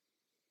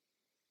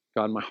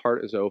 God, my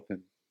heart is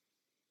open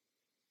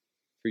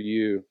for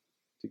you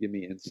to give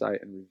me insight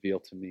and reveal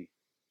to me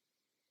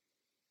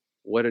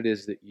what it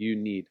is that you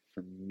need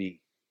from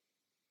me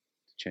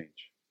to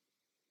change.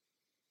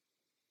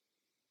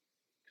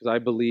 Because I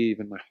believe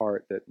in my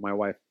heart that my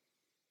wife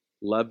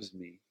loves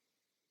me.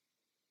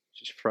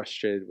 She's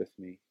frustrated with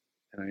me,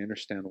 and I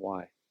understand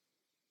why.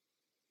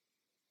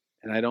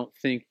 And I don't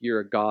think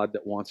you're a God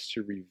that wants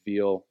to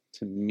reveal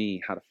to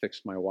me how to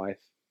fix my wife,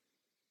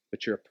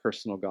 but you're a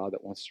personal God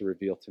that wants to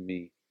reveal to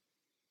me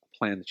a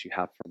plan that you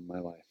have for my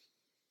life.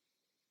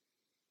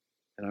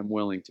 And I'm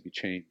willing to be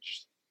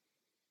changed.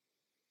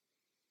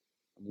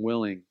 I'm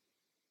willing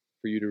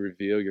for you to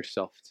reveal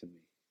yourself to me.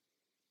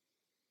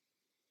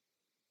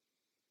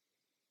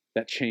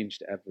 That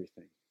changed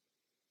everything.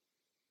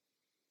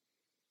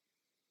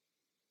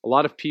 A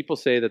lot of people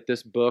say that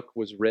this book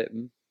was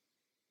written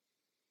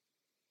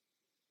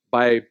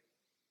by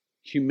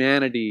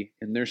humanity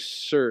in their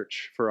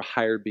search for a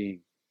higher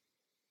being.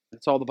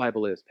 That's all the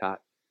Bible is, Pat.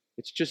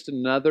 It's just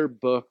another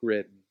book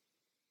written.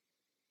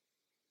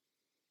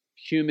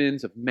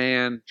 Humans of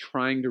man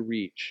trying to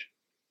reach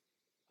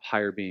a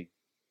higher being.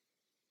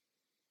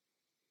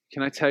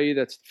 Can I tell you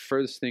that's the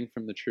furthest thing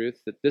from the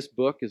truth? That this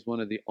book is one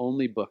of the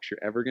only books you're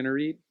ever going to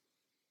read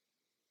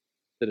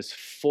that is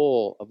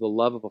full of the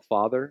love of a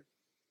father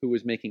who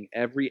is making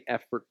every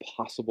effort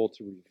possible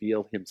to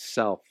reveal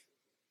himself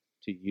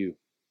to you.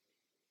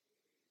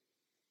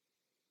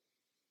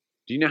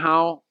 Do you know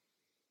how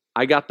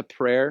I got the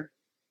prayer?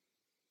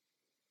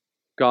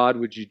 God,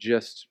 would you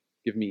just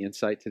give me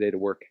insight today to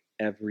work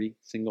every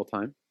single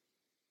time?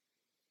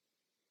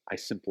 I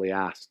simply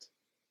asked.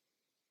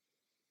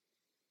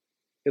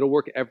 It'll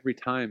work every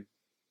time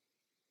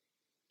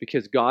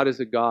because God is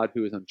a God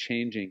who is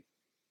unchanging.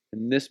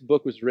 And this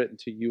book was written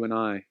to you and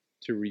I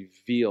to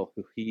reveal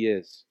who he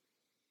is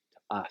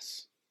to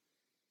us.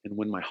 And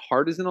when my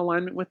heart is in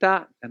alignment with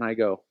that, and I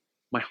go,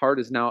 my heart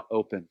is now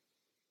open.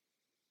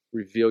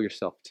 Reveal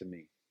yourself to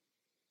me.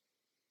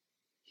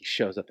 He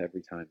shows up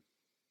every time.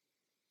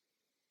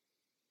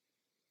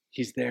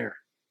 He's there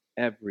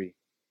every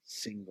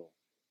single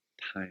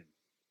time.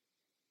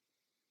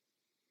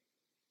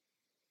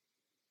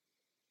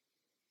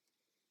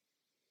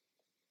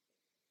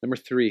 Number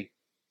 3.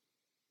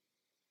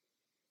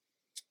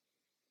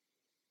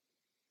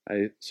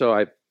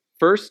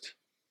 First,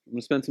 I'm going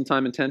to spend some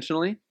time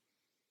intentionally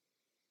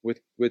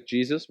with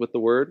Jesus, with the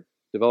Word,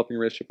 developing a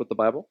relationship with the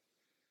Bible.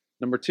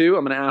 Number 2,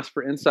 I'm going to ask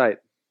for insight.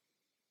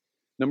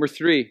 Number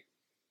 3,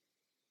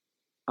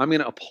 I'm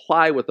going to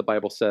apply what the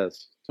Bible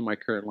says to my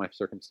current life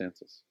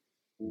circumstances.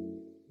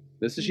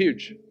 This is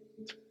huge.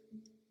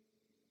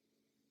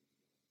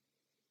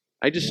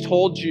 I just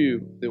told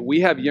you that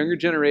we have younger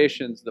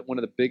generations that one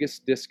of the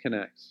biggest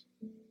disconnects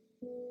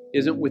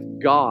isn't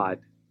with God,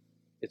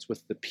 it's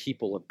with the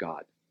people of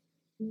God.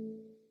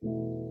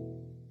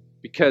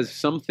 Because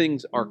some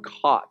things are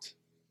caught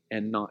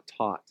and not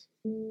taught.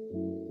 And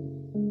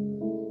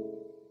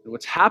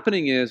what's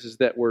happening is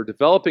that we're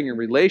developing a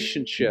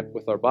relationship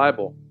with our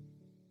Bible.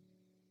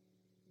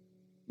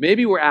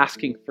 Maybe we're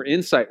asking for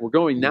insight, we're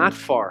going that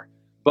far,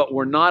 but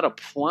we're not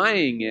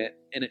applying it,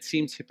 and it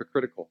seems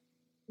hypocritical.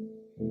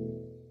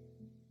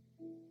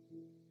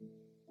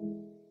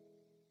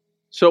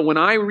 So when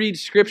I read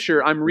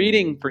Scripture, I'm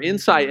reading for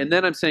insight, and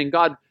then I'm saying,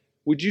 God,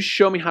 would you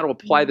show me how to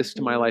apply this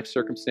to my life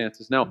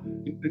circumstances? Now,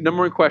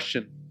 number one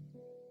question,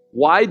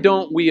 why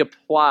don't we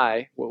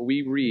apply what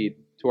we read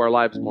to our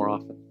lives more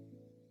often?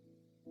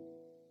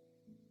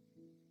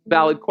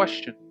 Valid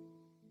question.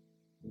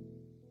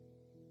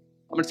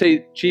 I'm going to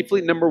say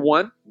chiefly, number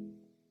 1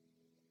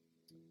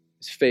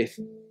 is faith.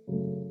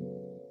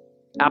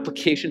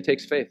 Application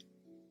takes faith.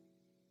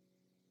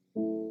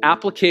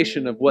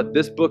 Application of what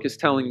this book is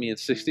telling me in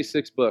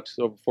 66 books,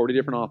 over 40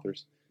 different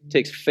authors,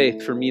 takes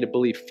faith for me to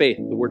believe. Faith,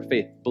 the word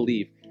faith,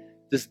 believe.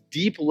 This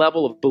deep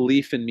level of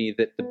belief in me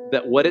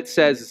that what it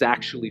says is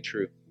actually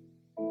true.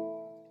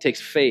 It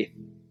takes faith.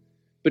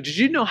 But did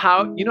you know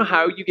how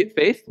you get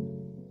faith?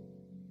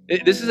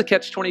 This is a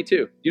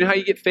catch-22. You know how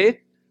you get faith?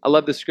 I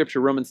love this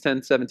scripture, Romans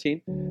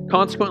 10:17.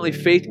 Consequently,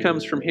 faith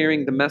comes from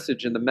hearing the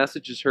message, and the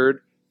message is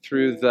heard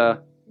through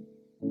the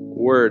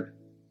word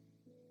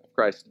of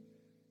Christ.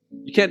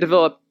 You can't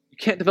develop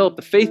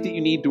the faith that you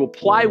need to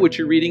apply what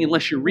you're reading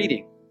unless you're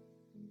reading.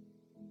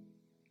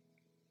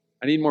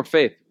 I need more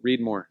faith.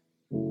 Read more.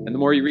 And the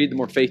more you read, the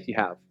more faith you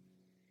have.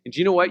 And do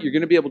you know what? You're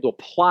going to be able to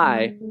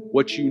apply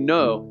what you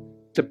know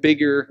to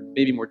bigger,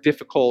 maybe more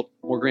difficult,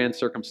 more grand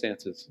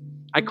circumstances.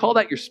 I call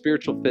that your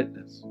spiritual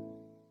fitness.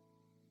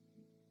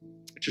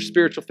 It's your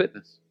spiritual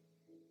fitness.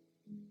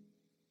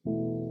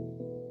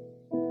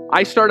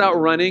 I start out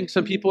running.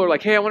 Some people are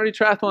like, hey, I want to do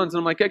triathlons. And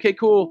I'm like, okay,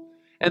 cool.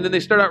 And then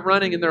they start out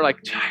running and they're like,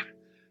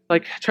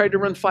 tried to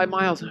run 5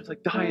 miles. And I was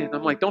like, dying.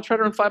 I'm like, don't try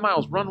to run 5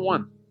 miles. Run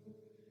 1.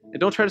 And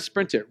don't try to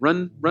sprint it.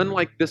 Run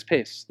like this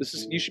pace.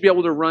 You should be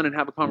able to run and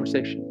have a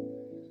conversation.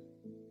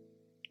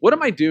 What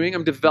am I doing?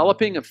 I'm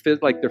developing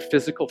their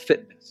physical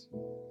fitness.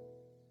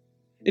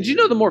 And do you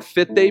know the more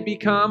fit they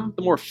become,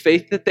 the more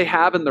faith that they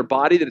have in their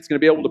body that it's going to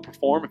be able to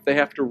perform if they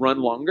have to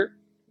run longer?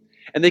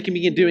 And they can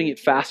begin doing it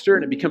faster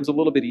and it becomes a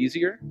little bit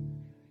easier.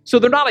 So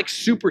they're not like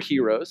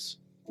superheroes.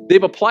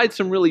 They've applied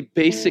some really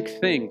basic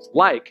things,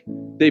 like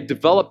they've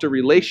developed a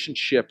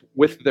relationship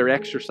with their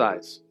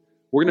exercise.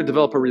 We're going to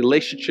develop a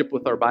relationship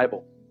with our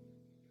Bible.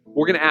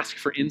 We're going to ask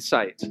for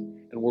insight,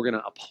 and we're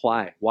going to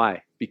apply.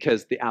 Why?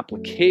 Because the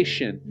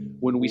application,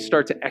 when we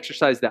start to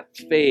exercise that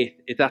faith,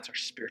 that's our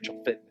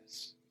spiritual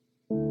fitness.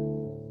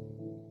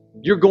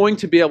 You're going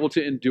to be able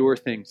to endure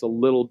things a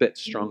little bit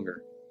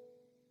stronger.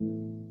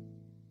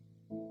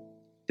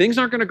 Things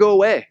aren't going to go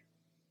away.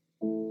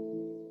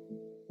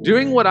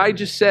 Doing what I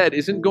just said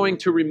isn't going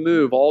to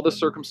remove all the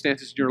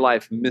circumstances in your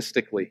life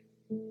mystically.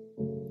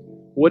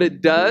 What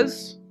it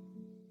does,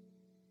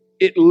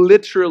 it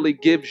literally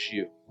gives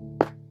you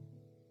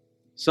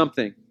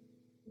something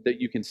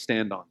that you can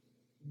stand on.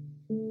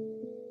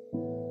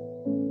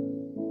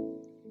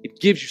 It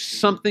gives you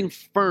something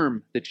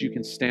firm that you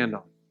can stand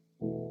on.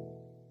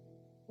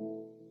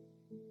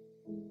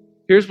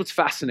 Here's what's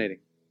fascinating.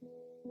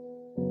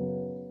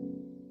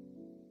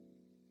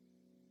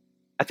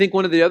 I think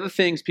one of the other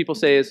things people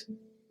say is,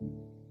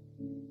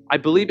 I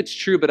believe it's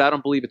true, but I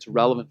don't believe it's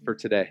relevant for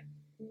today.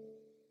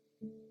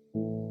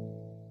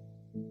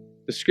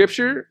 The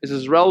scripture is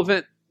as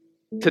relevant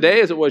today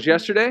as it was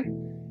yesterday,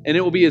 and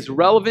it will be as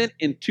relevant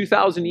in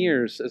 2,000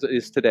 years as it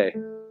is today.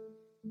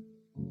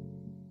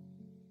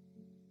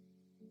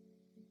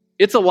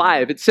 It's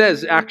alive. It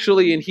says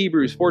actually in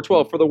Hebrews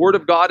 4:12, for the word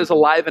of God is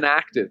alive and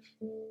active.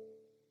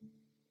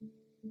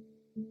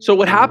 So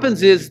what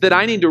happens is that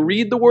I need to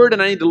read the word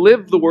and I need to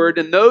live the word,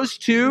 and those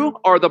two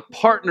are the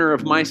partner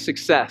of my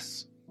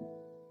success.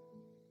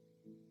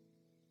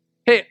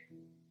 Hey,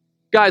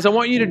 guys, I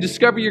want you to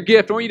discover your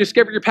gift. I want you to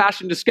discover your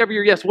passion, discover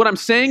your yes. What I'm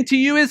saying to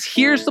you is,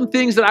 here's some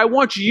things that I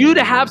want you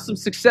to have some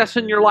success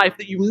in your life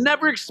that you've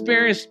never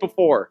experienced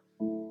before.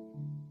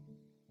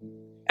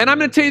 And I'm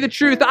going to tell you the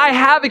truth, I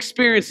have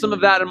experienced some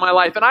of that in my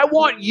life, and I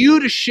want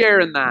you to share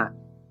in that.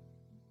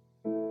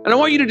 And I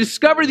want you to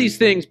discover these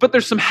things, but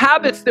there's some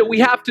habits that we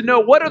have to know.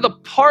 What are the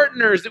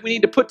partners that we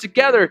need to put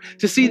together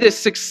to see this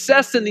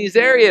success in these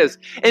areas?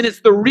 And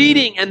it's the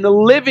reading and the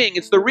living.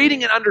 It's the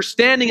reading and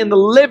understanding and the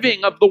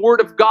living of the Word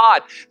of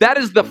God. That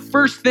is the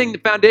first thing, the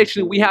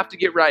foundation that we have to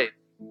get right.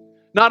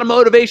 Not a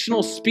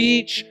motivational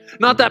speech,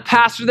 not that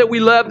pastor that we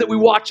love that we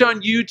watch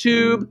on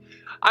YouTube.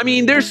 I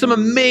mean, there's some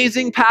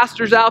amazing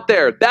pastors out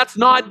there. That's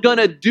not going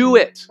to do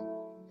it.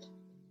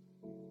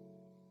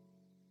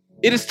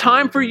 It is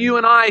time for you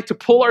and I to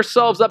pull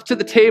ourselves up to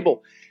the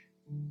table.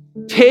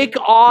 Take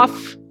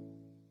off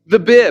the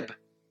bib.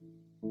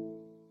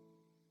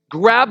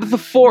 Grab the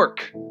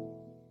fork.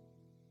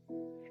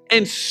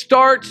 And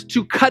start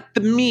to cut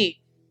the meat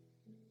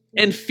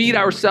and feed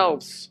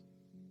ourselves.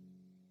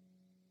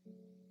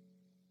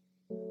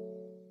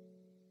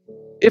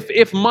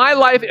 If my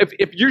life,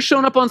 if you're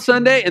showing up on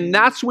Sunday and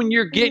that's when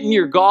you're getting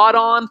your God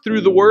on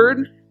through the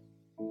Word,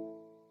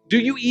 do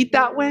you eat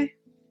that way?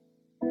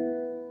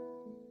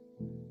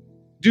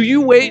 Do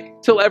you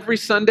wait till every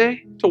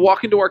Sunday to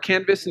walk into our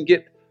canvas and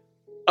get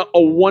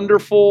a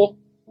wonderful,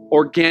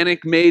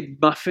 organic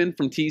made muffin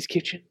from T's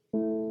Kitchen?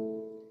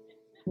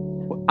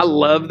 I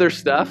love their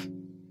stuff.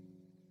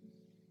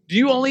 Do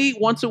you only eat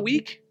once a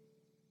week?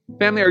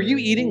 Family, are you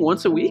eating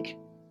once a week?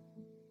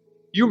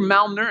 You're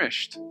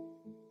malnourished.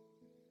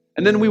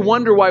 And then we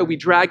wonder why we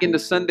drag into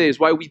Sundays,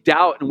 why we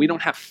doubt and we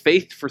don't have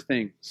faith for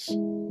things.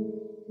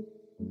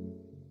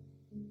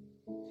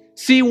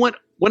 See, when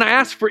I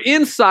ask for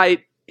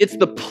insight, it's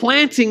the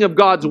planting of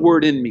God's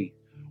word in me.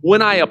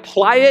 When I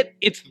apply it,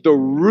 it's the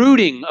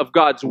rooting of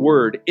God's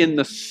word in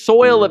the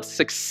soil of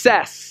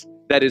success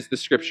that is the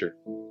scripture.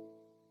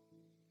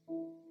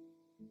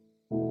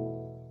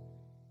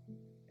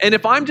 And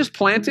if I'm just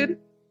planted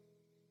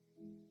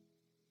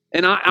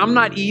and I'm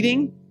not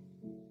eating,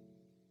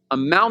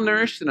 I'm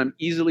malnourished and I'm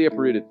easily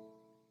uprooted.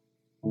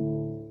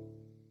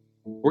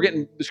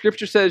 The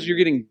scripture says you're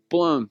getting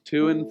blown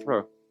to and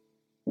fro.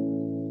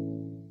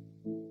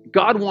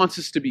 God wants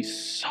us to be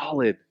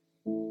solid.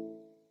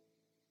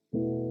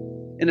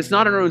 And it's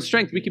not in our own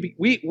strength.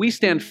 We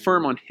stand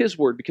firm on His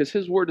word because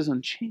His word is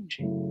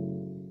unchanging.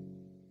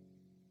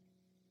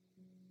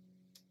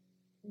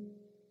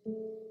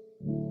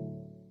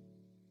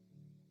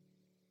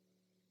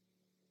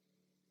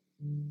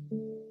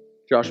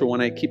 Joshua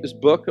 1:8, keep this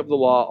book of the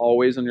law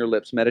always on your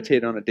lips.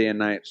 Meditate on it day and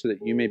night so that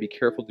you may be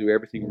careful to do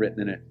everything written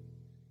in it.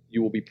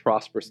 You will be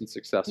prosperous and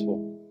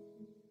successful.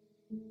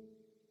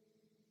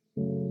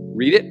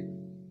 Read it.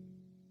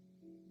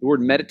 The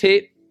word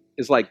meditate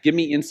is like, give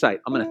me insight.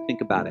 I'm going to think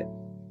about it.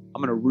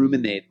 I'm going to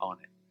ruminate on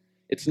it.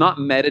 It's not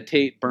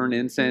meditate, burn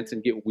incense,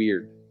 and get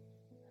weird.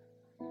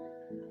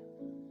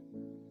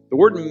 The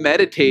word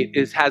meditate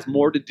has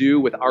more to do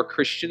with our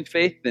Christian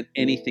faith than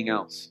anything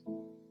else.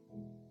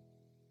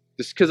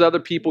 Just because other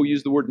people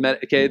use the word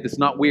meditate, okay, that's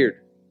not weird.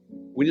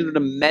 We need to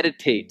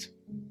meditate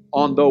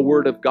on the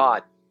word of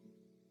God.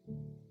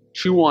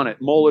 Chew on it,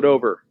 mull it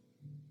over.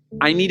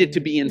 I need it to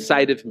be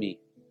inside of me.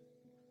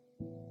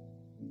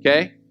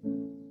 Okay?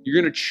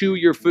 You're going to chew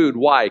your food.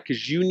 Why?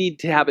 Because you need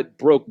to have it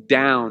broke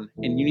down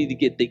and you need to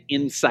get the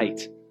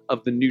insight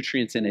of the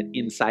nutrients in it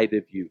inside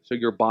of you so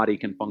your body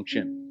can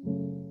function.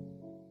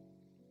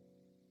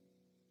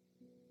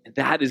 And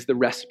that is the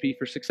recipe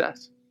for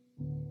success.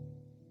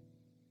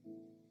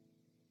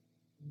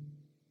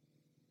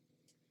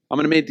 I'm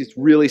going to make this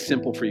really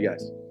simple for you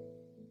guys.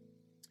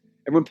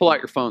 Everyone pull out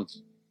your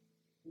phones.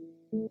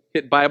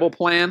 Hit Bible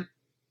plan.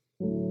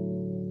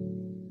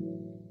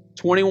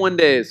 21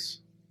 days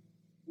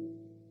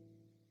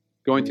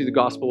going through the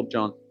Gospel of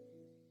John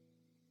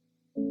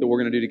that we're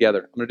going to do together.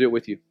 I'm going to do it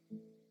with you.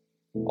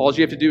 All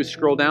you have to do is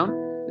scroll down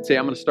and say,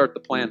 I'm going to start the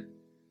plan.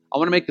 I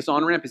want to make this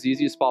on-ramp as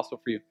easy as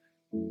possible for you.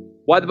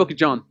 Why the book of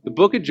John? The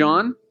book of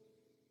John,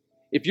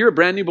 if you're a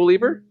brand new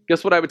believer,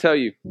 guess what I would tell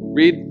you?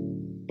 Read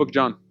book of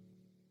John.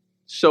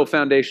 So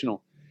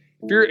foundational.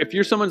 If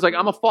you're someone's like,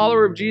 I'm a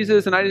follower of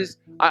Jesus and I just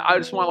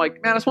want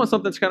I just want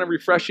something that's kind of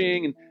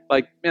refreshing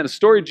and a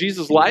story of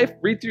Jesus' life,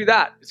 read through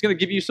that. It's going to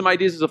give you some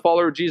ideas as a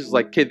follower of Jesus.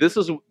 Like, okay, this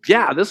is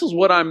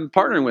what I'm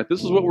partnering with.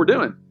 This is what we're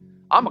doing.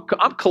 I'm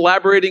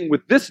collaborating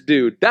with this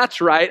dude.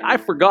 That's right. I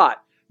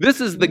forgot. This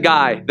is the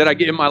guy that I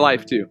give my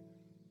life to.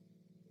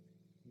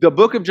 The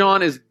book of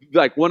John is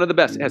like one of the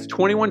best. It has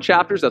 21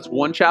 chapters. That's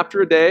one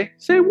chapter a day.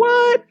 Say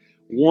what?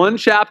 One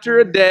chapter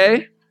a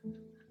day.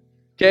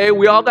 Okay,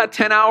 we all got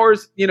 10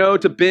 hours,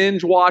 to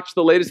binge watch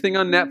the latest thing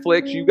on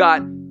Netflix. You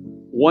got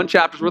one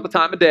chapter's worth of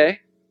time a day.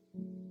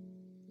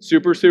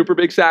 Super, super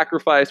big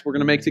sacrifice we're going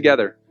to make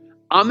together.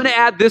 I'm going to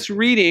add this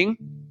reading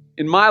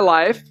in my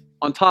life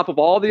on top of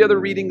all the other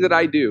reading that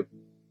I do.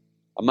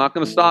 I'm not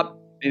going to stop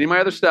any of my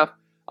other stuff.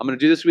 I'm going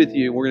to do this with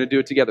you. We're going to do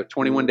it together,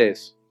 21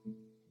 days.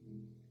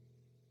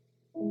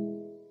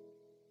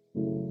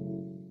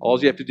 All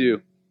you have to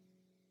do,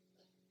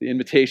 the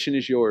invitation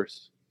is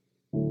yours.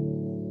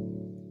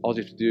 All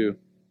you have to do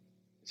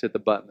is hit the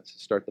button that says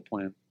start the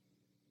plan.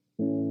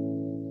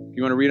 If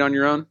you want to read on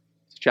your own,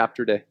 it's a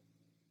chapter a day.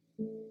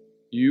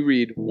 You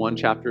read one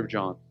chapter of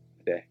John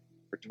a day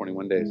for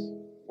 21 days.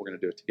 We're going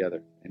to do it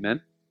together.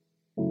 Amen?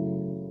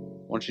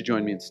 Why don't you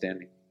join me in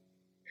standing?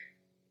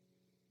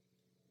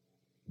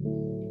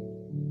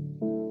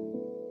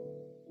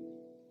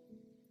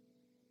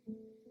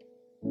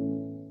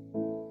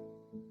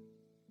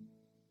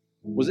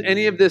 Was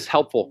any of this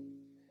helpful?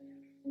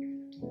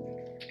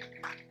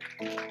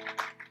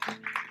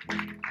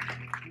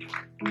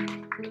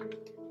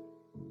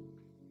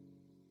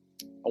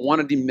 I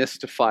want to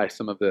demystify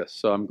some of this,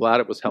 so I'm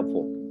glad it was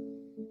helpful.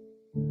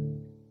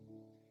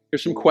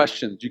 Here's some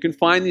questions. You can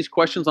find these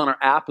questions on our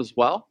app as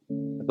well,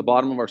 at the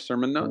bottom of our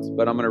sermon notes,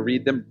 but I'm going to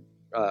read them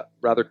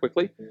rather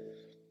quickly.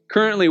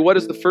 Currently, what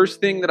is the first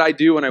thing that I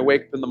do when I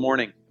wake up in the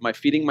morning? Am I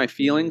feeding my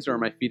feelings or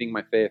am I feeding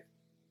my faith?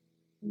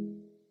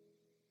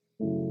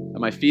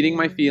 Am I feeding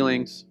my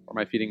feelings or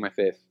am I feeding my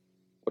faith?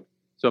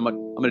 So I'm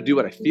going to do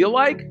what I feel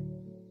like,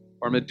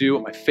 or I'm going to do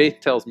what my faith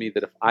tells me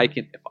that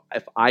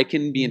if I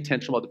can be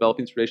intentional about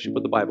developing this relationship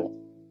with the Bible,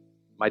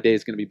 my day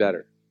is going to be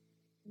better.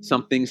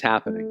 Something's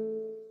happening.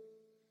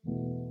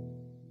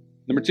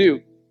 Number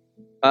two,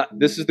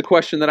 this is the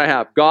question that I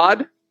have.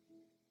 God,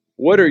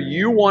 what are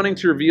you wanting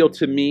to reveal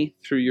to me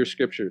through your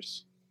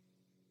scriptures?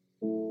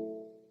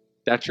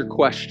 That's your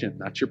question.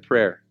 That's your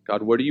prayer.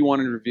 God, what are you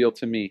wanting to reveal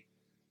to me?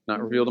 Not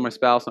reveal to my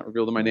spouse, not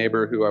reveal to my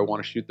neighbor who I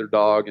want to shoot their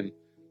dog. And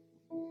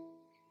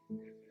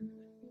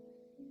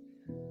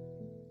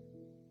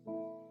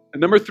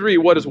number three,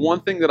 what is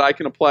one thing that I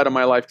can apply to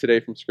my life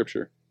today from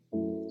Scripture?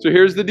 So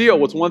here's the deal.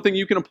 What's one thing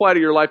you can apply to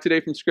your life today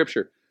from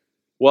Scripture?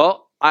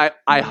 Well,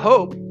 I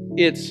hope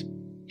it's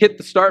hit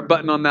the start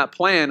button on that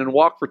plan and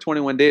walk for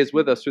 21 days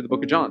with us through the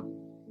book of John.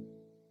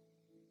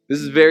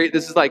 This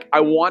is like,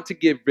 I want to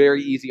give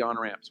very easy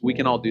on-ramps. We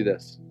can all do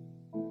this.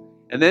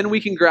 And then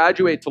we can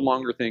graduate to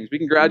longer things. We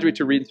can graduate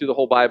to reading through the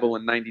whole Bible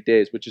in 90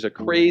 days, which is a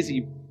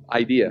crazy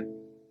idea.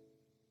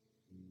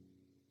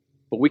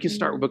 But we can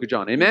start with the book of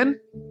John. Amen?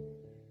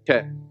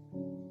 Okay.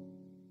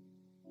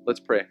 Let's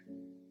pray.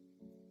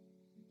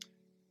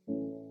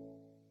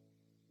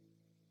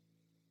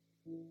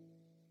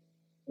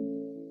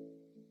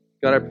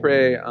 God, I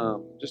pray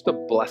just a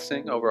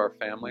blessing over our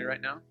family right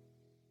now.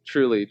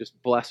 Truly, just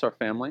bless our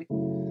family.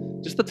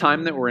 Just the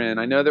time that we're in.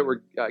 I know that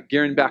we're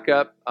gearing back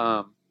up.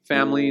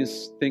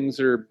 Families, things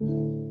are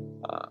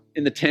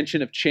in the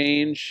tension of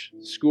change.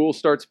 School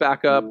starts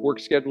back up. Work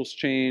schedules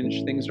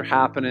change. Things are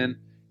happening.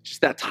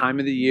 Just that time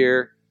of the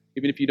year.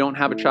 Even if you don't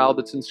have a child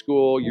that's in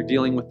school, you're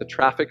dealing with the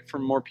traffic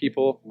from more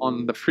people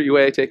on the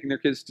freeway taking their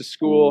kids to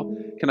school.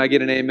 Can I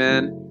get an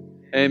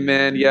amen?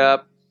 Amen.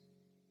 Yep.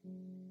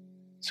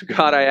 So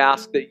God, I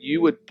ask that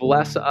you would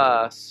bless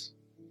us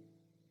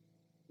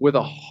with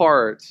a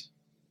heart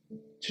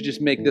to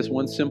just make this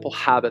one simple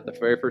habit the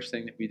very first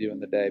thing that we do in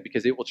the day,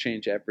 because it will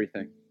change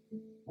everything.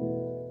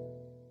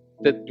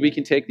 That we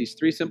can take these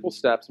 3 simple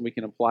steps and we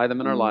can apply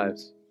them in our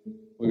lives.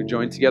 We would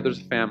join together as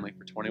a family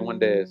for 21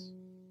 days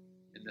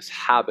in this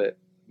habit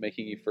of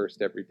making you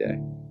first every day.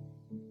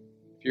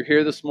 If you're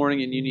here this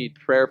morning and you need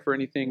prayer for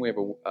anything, we have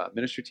a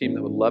ministry team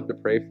that would love to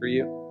pray for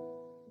you.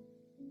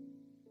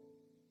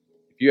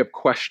 If you have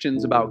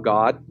questions about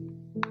God,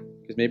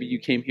 because maybe you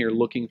came here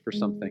looking for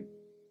something.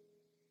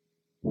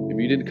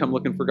 Maybe you didn't come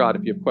looking for God.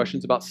 If you have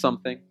questions about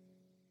something,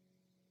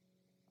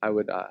 I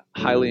would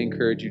highly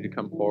encourage you to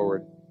come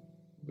forward.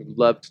 We'd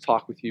love to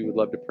talk with you. We'd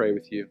love to pray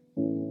with you.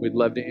 We'd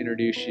love to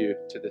introduce you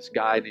to this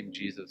guy named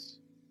Jesus,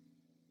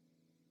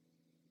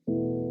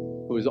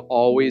 who has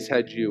always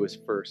had you as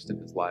first in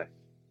his life.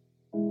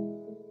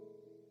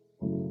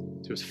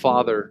 To his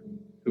Father,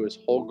 whose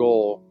whole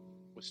goal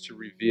was to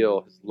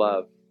reveal his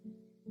love,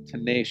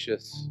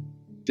 tenacious,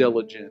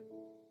 diligent,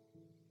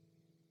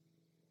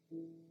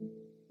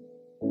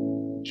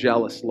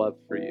 jealous love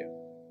for you.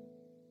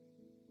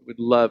 We'd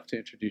love to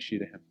introduce you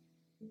to him.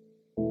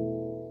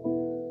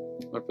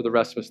 Lord, for the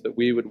rest of us, that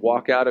we would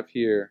walk out of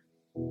here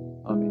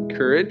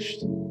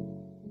encouraged,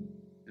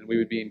 and we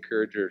would be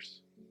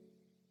encouragers.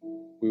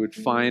 We would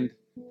find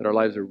that our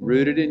lives are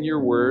rooted in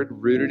your word,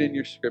 rooted in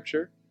your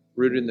scripture,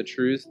 rooted in the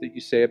truths that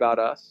you say about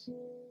us,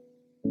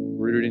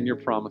 rooted in your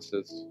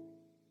promises.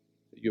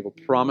 That you have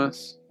a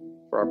promise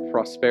for our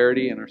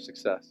prosperity and our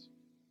success.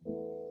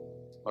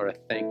 Lord, I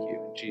thank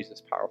you in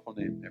Jesus' powerful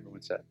name.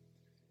 Everyone said,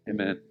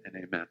 amen and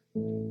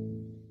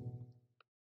amen.